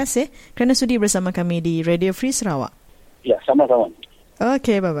terima kasih kerana sudi bersama kami di Radio Free Sarawak. Ya, sama-sama.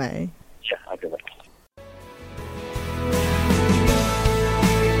 Okey, bye-bye. Ya, okey, bye.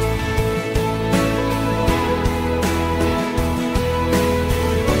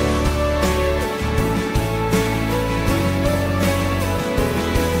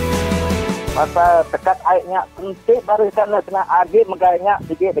 Pasal tekat airnya penting baru kita nak agih megainya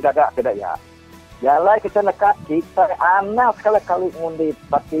sikit degadak tidak ya. Jalan kita lekat kita anak sekali-kali ngundi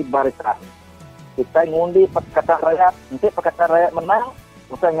parti barisan. Kita ngundi Pakatan Rakyat, nanti Pakatan Rakyat menang,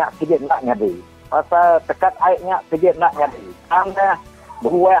 usahanya sikit nak ngadi. Pasal tekat airnya sikit nak ngadi. Anak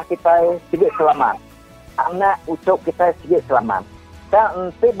buah kita sikit selamat. Anak ucap kita sikit selamat. Dan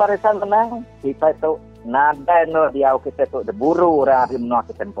nanti barisan menang, kita itu nada no dia kita tu deburu orang di menua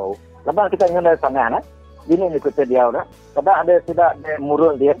kita tempo. Lepas kita nyundai sangat nah. Ini kita dia dah. Sebab ada tidak ada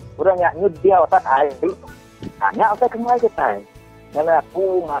murun dia. Orang yang nyud dia otak air. Hanya otak kenal kita. Kalau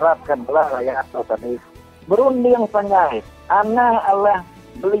aku mengharapkan belah rakyat atau tadi berunding panjang. Anak Allah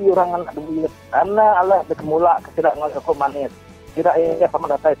beli orang anak duit. Anak Allah berkemula tidak ngol aku manis. Tidak ia sama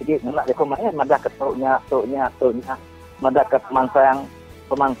datang sedikit nak aku manis. Madah ketuknya. Madah ke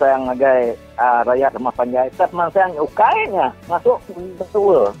pemansang agai rakyat rumah panjai. Tak pemansang ukainya masuk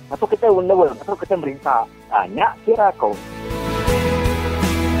betul. Masuk kita undang, masuk kita merintah. Hanya kira kau.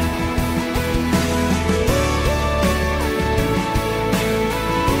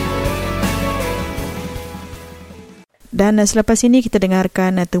 Dan selepas ini kita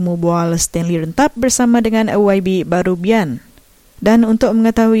dengarkan temu bual Stanley Rentap bersama dengan YB Barubian. Dan untuk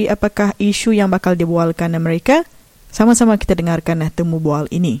mengetahui apakah isu yang bakal dibualkan mereka, sama-sama kita dengarkan temu bual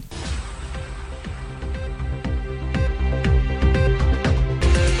ini.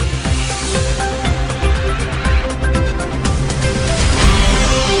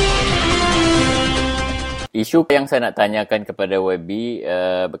 Isu yang saya nak tanyakan kepada YB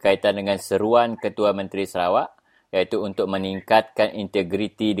berkaitan dengan seruan Ketua Menteri Sarawak, iaitu untuk meningkatkan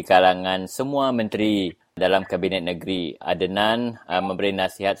integriti di kalangan semua menteri dalam Kabinet Negeri. Adenan memberi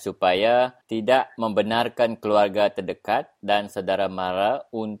nasihat supaya tidak membenarkan keluarga terdekat dan saudara mara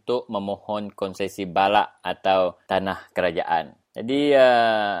untuk memohon konsesi balak atau tanah kerajaan. Jadi,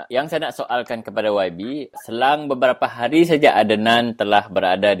 yang saya nak soalkan kepada YB, selang beberapa hari saja Adenan telah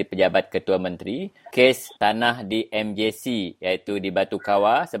berada di pejabat Ketua Menteri, kes tanah di MJC, iaitu di Batu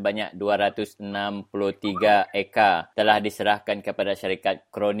Kawah, sebanyak 263 ekar telah diserahkan kepada syarikat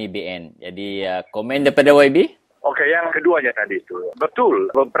Kroni BN. Jadi, komen daripada YB? Okey, yang keduanya tadi itu. Betul,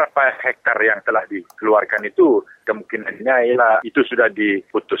 beberapa hektar yang telah dikeluarkan itu, kemungkinannya ialah itu sudah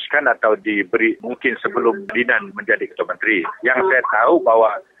diputuskan atau diberi mungkin sebelum Dinan menjadi Ketua Menteri. Yang saya tahu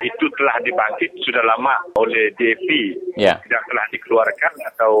bahawa itu telah dibangkit sudah lama oleh DAP. Tidak telah dikeluarkan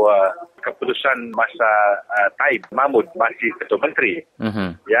atau keputusan masa Taib Mahmud masih Ketua Menteri.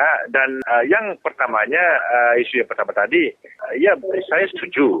 Ya, dan yang pertamanya, isu yang pertama tadi, ya saya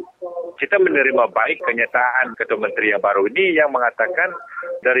setuju. Kita menerima baik kenyataan Ketua Menteri yang baru ini yang mengatakan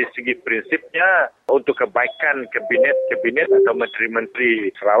dari segi prinsipnya untuk kebaikan kabinet atau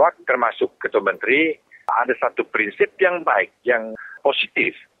menteri-menteri Sarawak termasuk Ketua Menteri ada satu prinsip yang baik, yang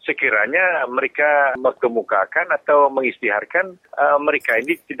positif. Sekiranya mereka mengemukakan atau mengisytiharkan mereka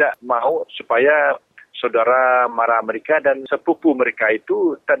ini tidak mahu supaya saudara mara mereka dan sepupu mereka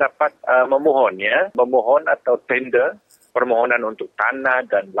itu tak dapat memohon atau tender permohonan untuk tanah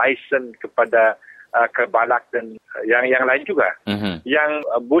dan lisen kepada kebalak dan yang lain juga. Yang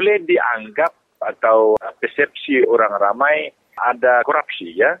boleh dianggap atau persepsi orang ramai ada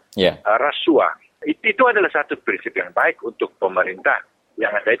korupsi, rasuah. Itu adalah satu prinsip yang baik untuk pemerintah.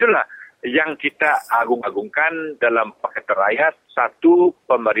 Yang ada itulah yang kita agung-agungkan dalam Pakatan Rakyat, satu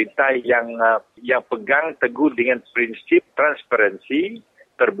pemerintah yang pegang teguh dengan prinsip transparansi,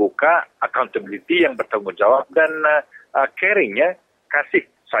 terbuka, accountability yang bertanggungjawab dan caring, kasih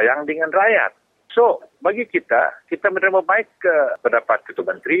sayang dengan rakyat. So, bagi kita menerima baik pendapat Ketua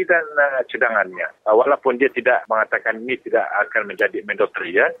Menteri dan cadangannya. Walaupun dia tidak mengatakan ini tidak akan menjadi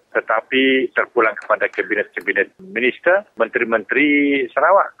mandatory, tetapi terpulang kepada kabinet-kabinet minister, menteri-menteri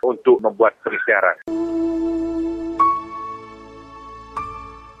Sarawak untuk membuat pengisytiharan.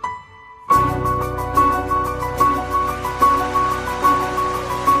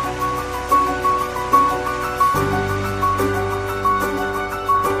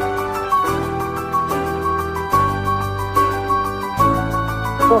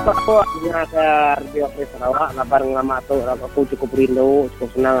 Aku punya ke Radio Free Sarawak, labar ngama tu, aku cukup rindu,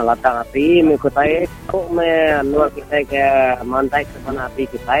 cukup senang latang hati, mengikut saya, aku meluar kita ke mantai ke mana hati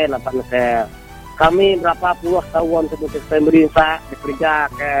kita, lapan ke kami berapa puluh tahun sebelum kita bekerja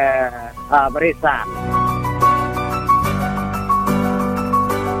ke barisan.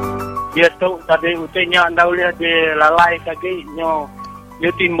 Dia tu tadi utenya anda boleh dilalai kaki nyo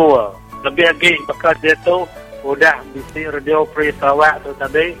timbul. Lebih lagi bakal dia tu udah bisi Radio Free Sarawak tu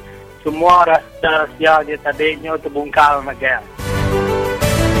tadi semua rahsia dia tadi nyo terbongkar macam.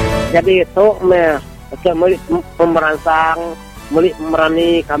 Jadi itu merangsang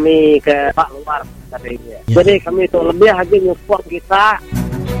merani kami ke Pak luar tadi. Jadi kami itu lebih lagi support kita.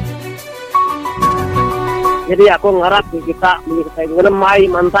 Jadi aku ngarap kita mengenai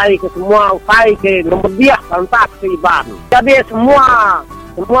mantai ke semua utai ke memediah lantak seiban. Jadi semua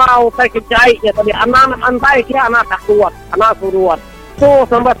utai kecainya tadi anak-anak mantai ke anak tak kuat, anak suruhan. Tu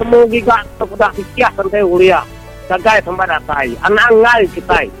sampai semua giga sudah siap sampai ulia. Jagai sampai datai, anak ngai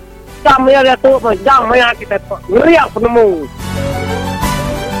kita. Jam ya dia tu, jam ya kita ngeriak penemu.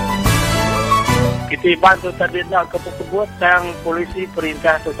 Kita bantu tadi nak kebut yang polisi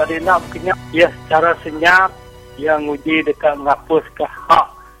perintah tu tadi nak kenyap ya secara senyap yang uji dekat menghapus ke hak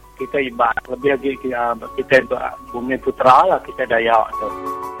kita ibat lebih lagi kita bumi putra lah kita Dayak tu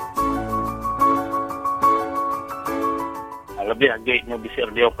lebih lagi nyo bisik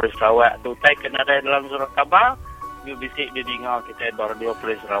Radio Free Sarawak tu tai kena ada dalam surat khabar nyo bisik dia dengar kita Radio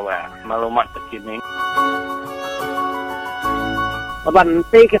Free Sarawak maklumat terkini.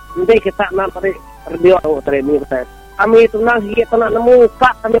 Nanti kita nak radio training saya. Kami itu nak kita nak nemu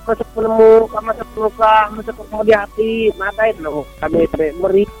kak kami masuk penemu, masuk kemudian hati, mata itu kami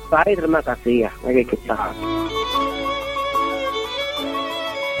beri terima kasih ya bagi kita.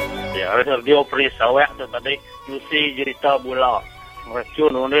 Ya, Radio Free Sarawak tu tadi yusi cerita bola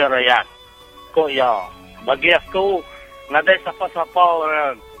meracun oleh rakyat. Kok ya, bagi aku nadai siapa-siapa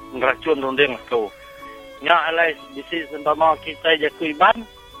meracun oleh aku. Nya alai bisi sembama kita jaku iban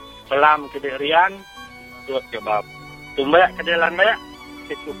pelam kederian tuat kebab tumbak kedelan mek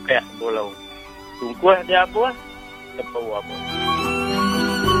kecukek bolong tungkuh dia buah tepau apa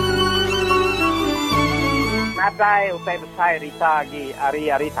nadai utai besai rita gi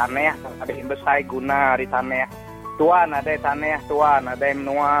ari-ari tanah ada besai guna ari tanah tuan ada tanah tuan ada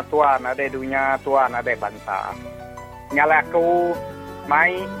menua tuan ada dunia tuan ada banta nyalaku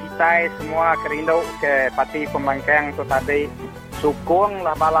mai kita semua kerindu ke parti pembangkang tu tadi sukung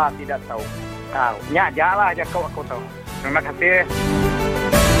lah bala tidak tahu. Tahu. Nyak jalah aja kau aku tahu. Terima kasih.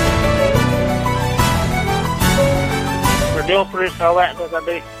 Radio Free Sarawak tu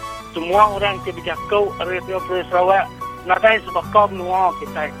tadi semua orang kebijakan Radio Free Sarawak nadai sebab menua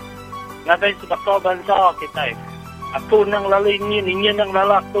kita. Nadai sebab bangsa kita. Aku nang lalu ingin nang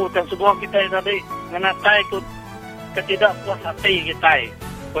lalu aku dan semua kita tadi ngenatai tu ketidakpuas hati kita.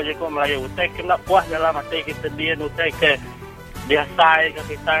 Kau jago Melayu, utai kena puas dalam hati kita dia, utai ke biasa ke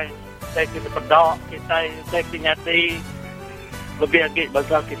kita, utai kita pedok kita, utai kenyati lebih lagi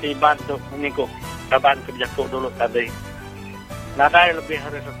bangsa kita bantu mengikut kaban kebijakan dulu tadi. Nadai lebih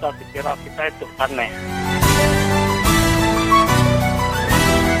hari serta fikirah kita itu aneh.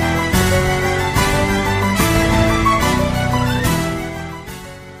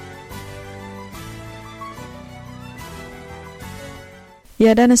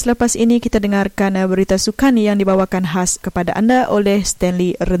 Ya, dan selepas ini kita dengarkan berita sukan yang dibawakan khas kepada anda oleh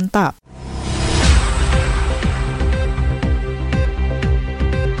Stanley Rentap.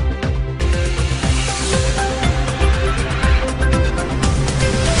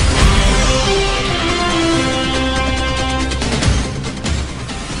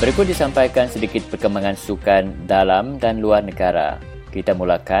 Berikut disampaikan sedikit perkembangan sukan dalam dan luar negara. Kita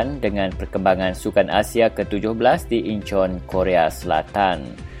mulakan dengan perkembangan Sukan Asia ke-17 di Incheon, Korea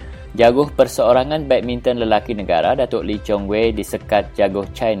Selatan. Jaguh perseorangan badminton lelaki negara Datuk Lee Chong Wei disekat jaguh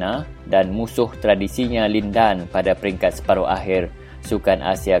China dan musuh tradisinya Lin Dan pada peringkat separuh akhir Sukan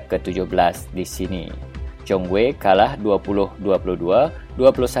Asia ke-17 di sini. Chong Wei kalah 20-22,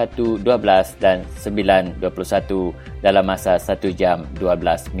 21-12 dan 9-21 dalam masa 1 jam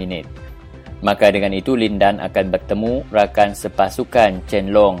 12 minit. Maka dengan itu Lin Dan akan bertemu rakan sepasukan Chen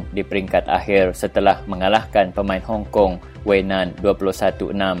Long di peringkat akhir setelah mengalahkan pemain Hong Kong Wei Nan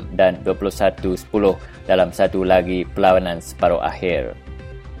 21-6 dan 21-10 dalam satu lagi perlawanan separuh akhir.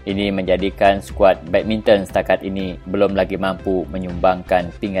 Ini menjadikan skuad badminton setakat ini belum lagi mampu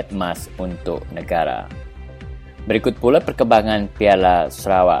menyumbangkan pingat emas untuk negara. Berikut pula perkembangan Piala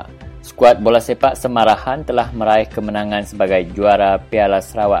Sarawak. Skuad bola sepak Semarahan telah meraih kemenangan sebagai juara Piala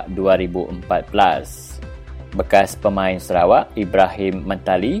Sarawak 2014. bekas pemain Sarawak Ibrahim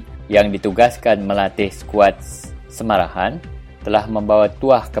Mentali yang ditugaskan melatih skuad Semarahan telah membawa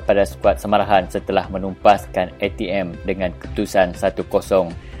tuah kepada skuad Semarahan setelah menumpaskan ATM dengan keputusan 1-0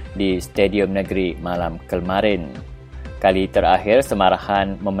 di Stadium Negeri malam kemarin. Kali terakhir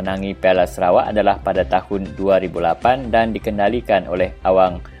Semarahan memenangi Piala Sarawak adalah pada tahun 2008 dan dikendalikan oleh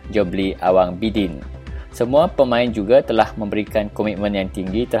Awang Jobli Awang Bidin. Semua pemain juga telah memberikan komitmen yang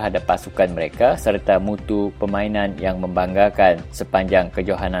tinggi terhadap pasukan mereka serta mutu permainan yang membanggakan sepanjang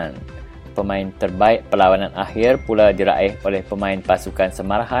kejohanan. Pemain terbaik perlawanan akhir pula diraih oleh pemain pasukan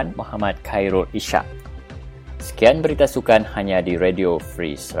Semarahan Muhammad Khairul Ishak. Sekian berita sukan hanya di Radio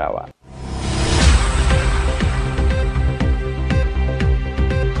Free Sarawak.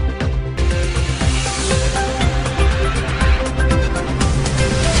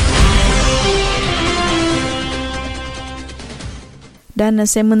 Dan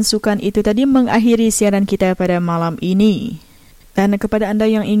segmen sukan itu tadi mengakhiri siaran kita pada malam ini. Dan kepada anda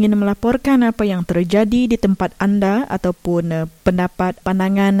yang ingin melaporkan apa yang terjadi di tempat anda ataupun pendapat,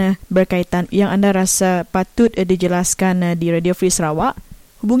 pandangan berkaitan yang anda rasa patut dijelaskan di Radio Free Sarawak,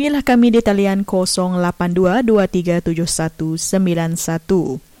 hubungilah kami di talian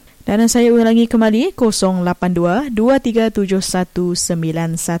 082-237191. Dan saya ulangi kembali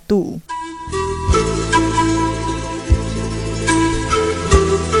 082-237191.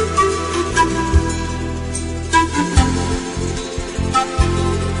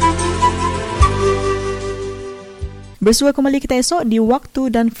 Bersua kembali kita esok di waktu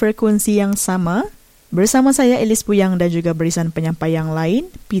dan frekuensi yang sama. Bersama saya Elis Puyang dan juga barisan penyampai yang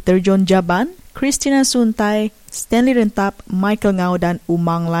lain, Peter John Jaban, Christina Suntai, Stanley Rentap, Michael Ngau dan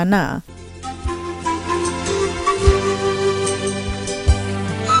Umang Lana.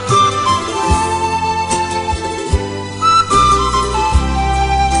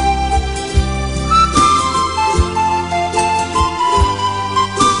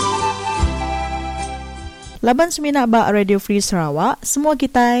 Laban Semina Bak Radio Free Sarawak, semua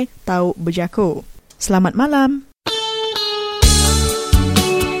kita tahu berjaku. Selamat malam.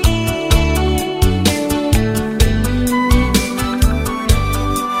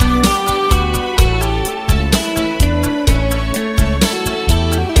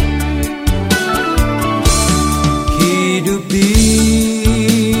 Hidup di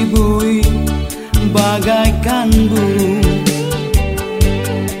bumi bagaikan burung,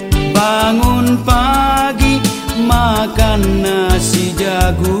 bangun pagi makan nasi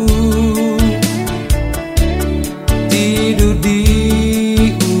jagung, tidur di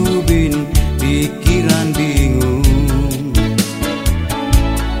ubin pikiran bingung.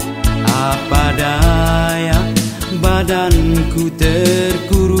 Apa daya badanku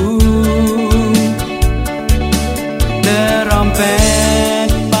terkurung, terompet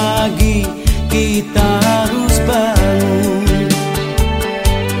pagi kita harus bangun,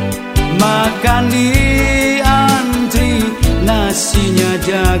 makan di nasinya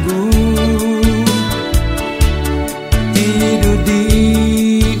jagung, tidur di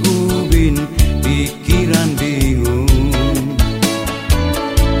ubin pikiran bingung.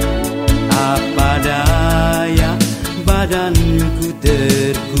 Apa daya badanku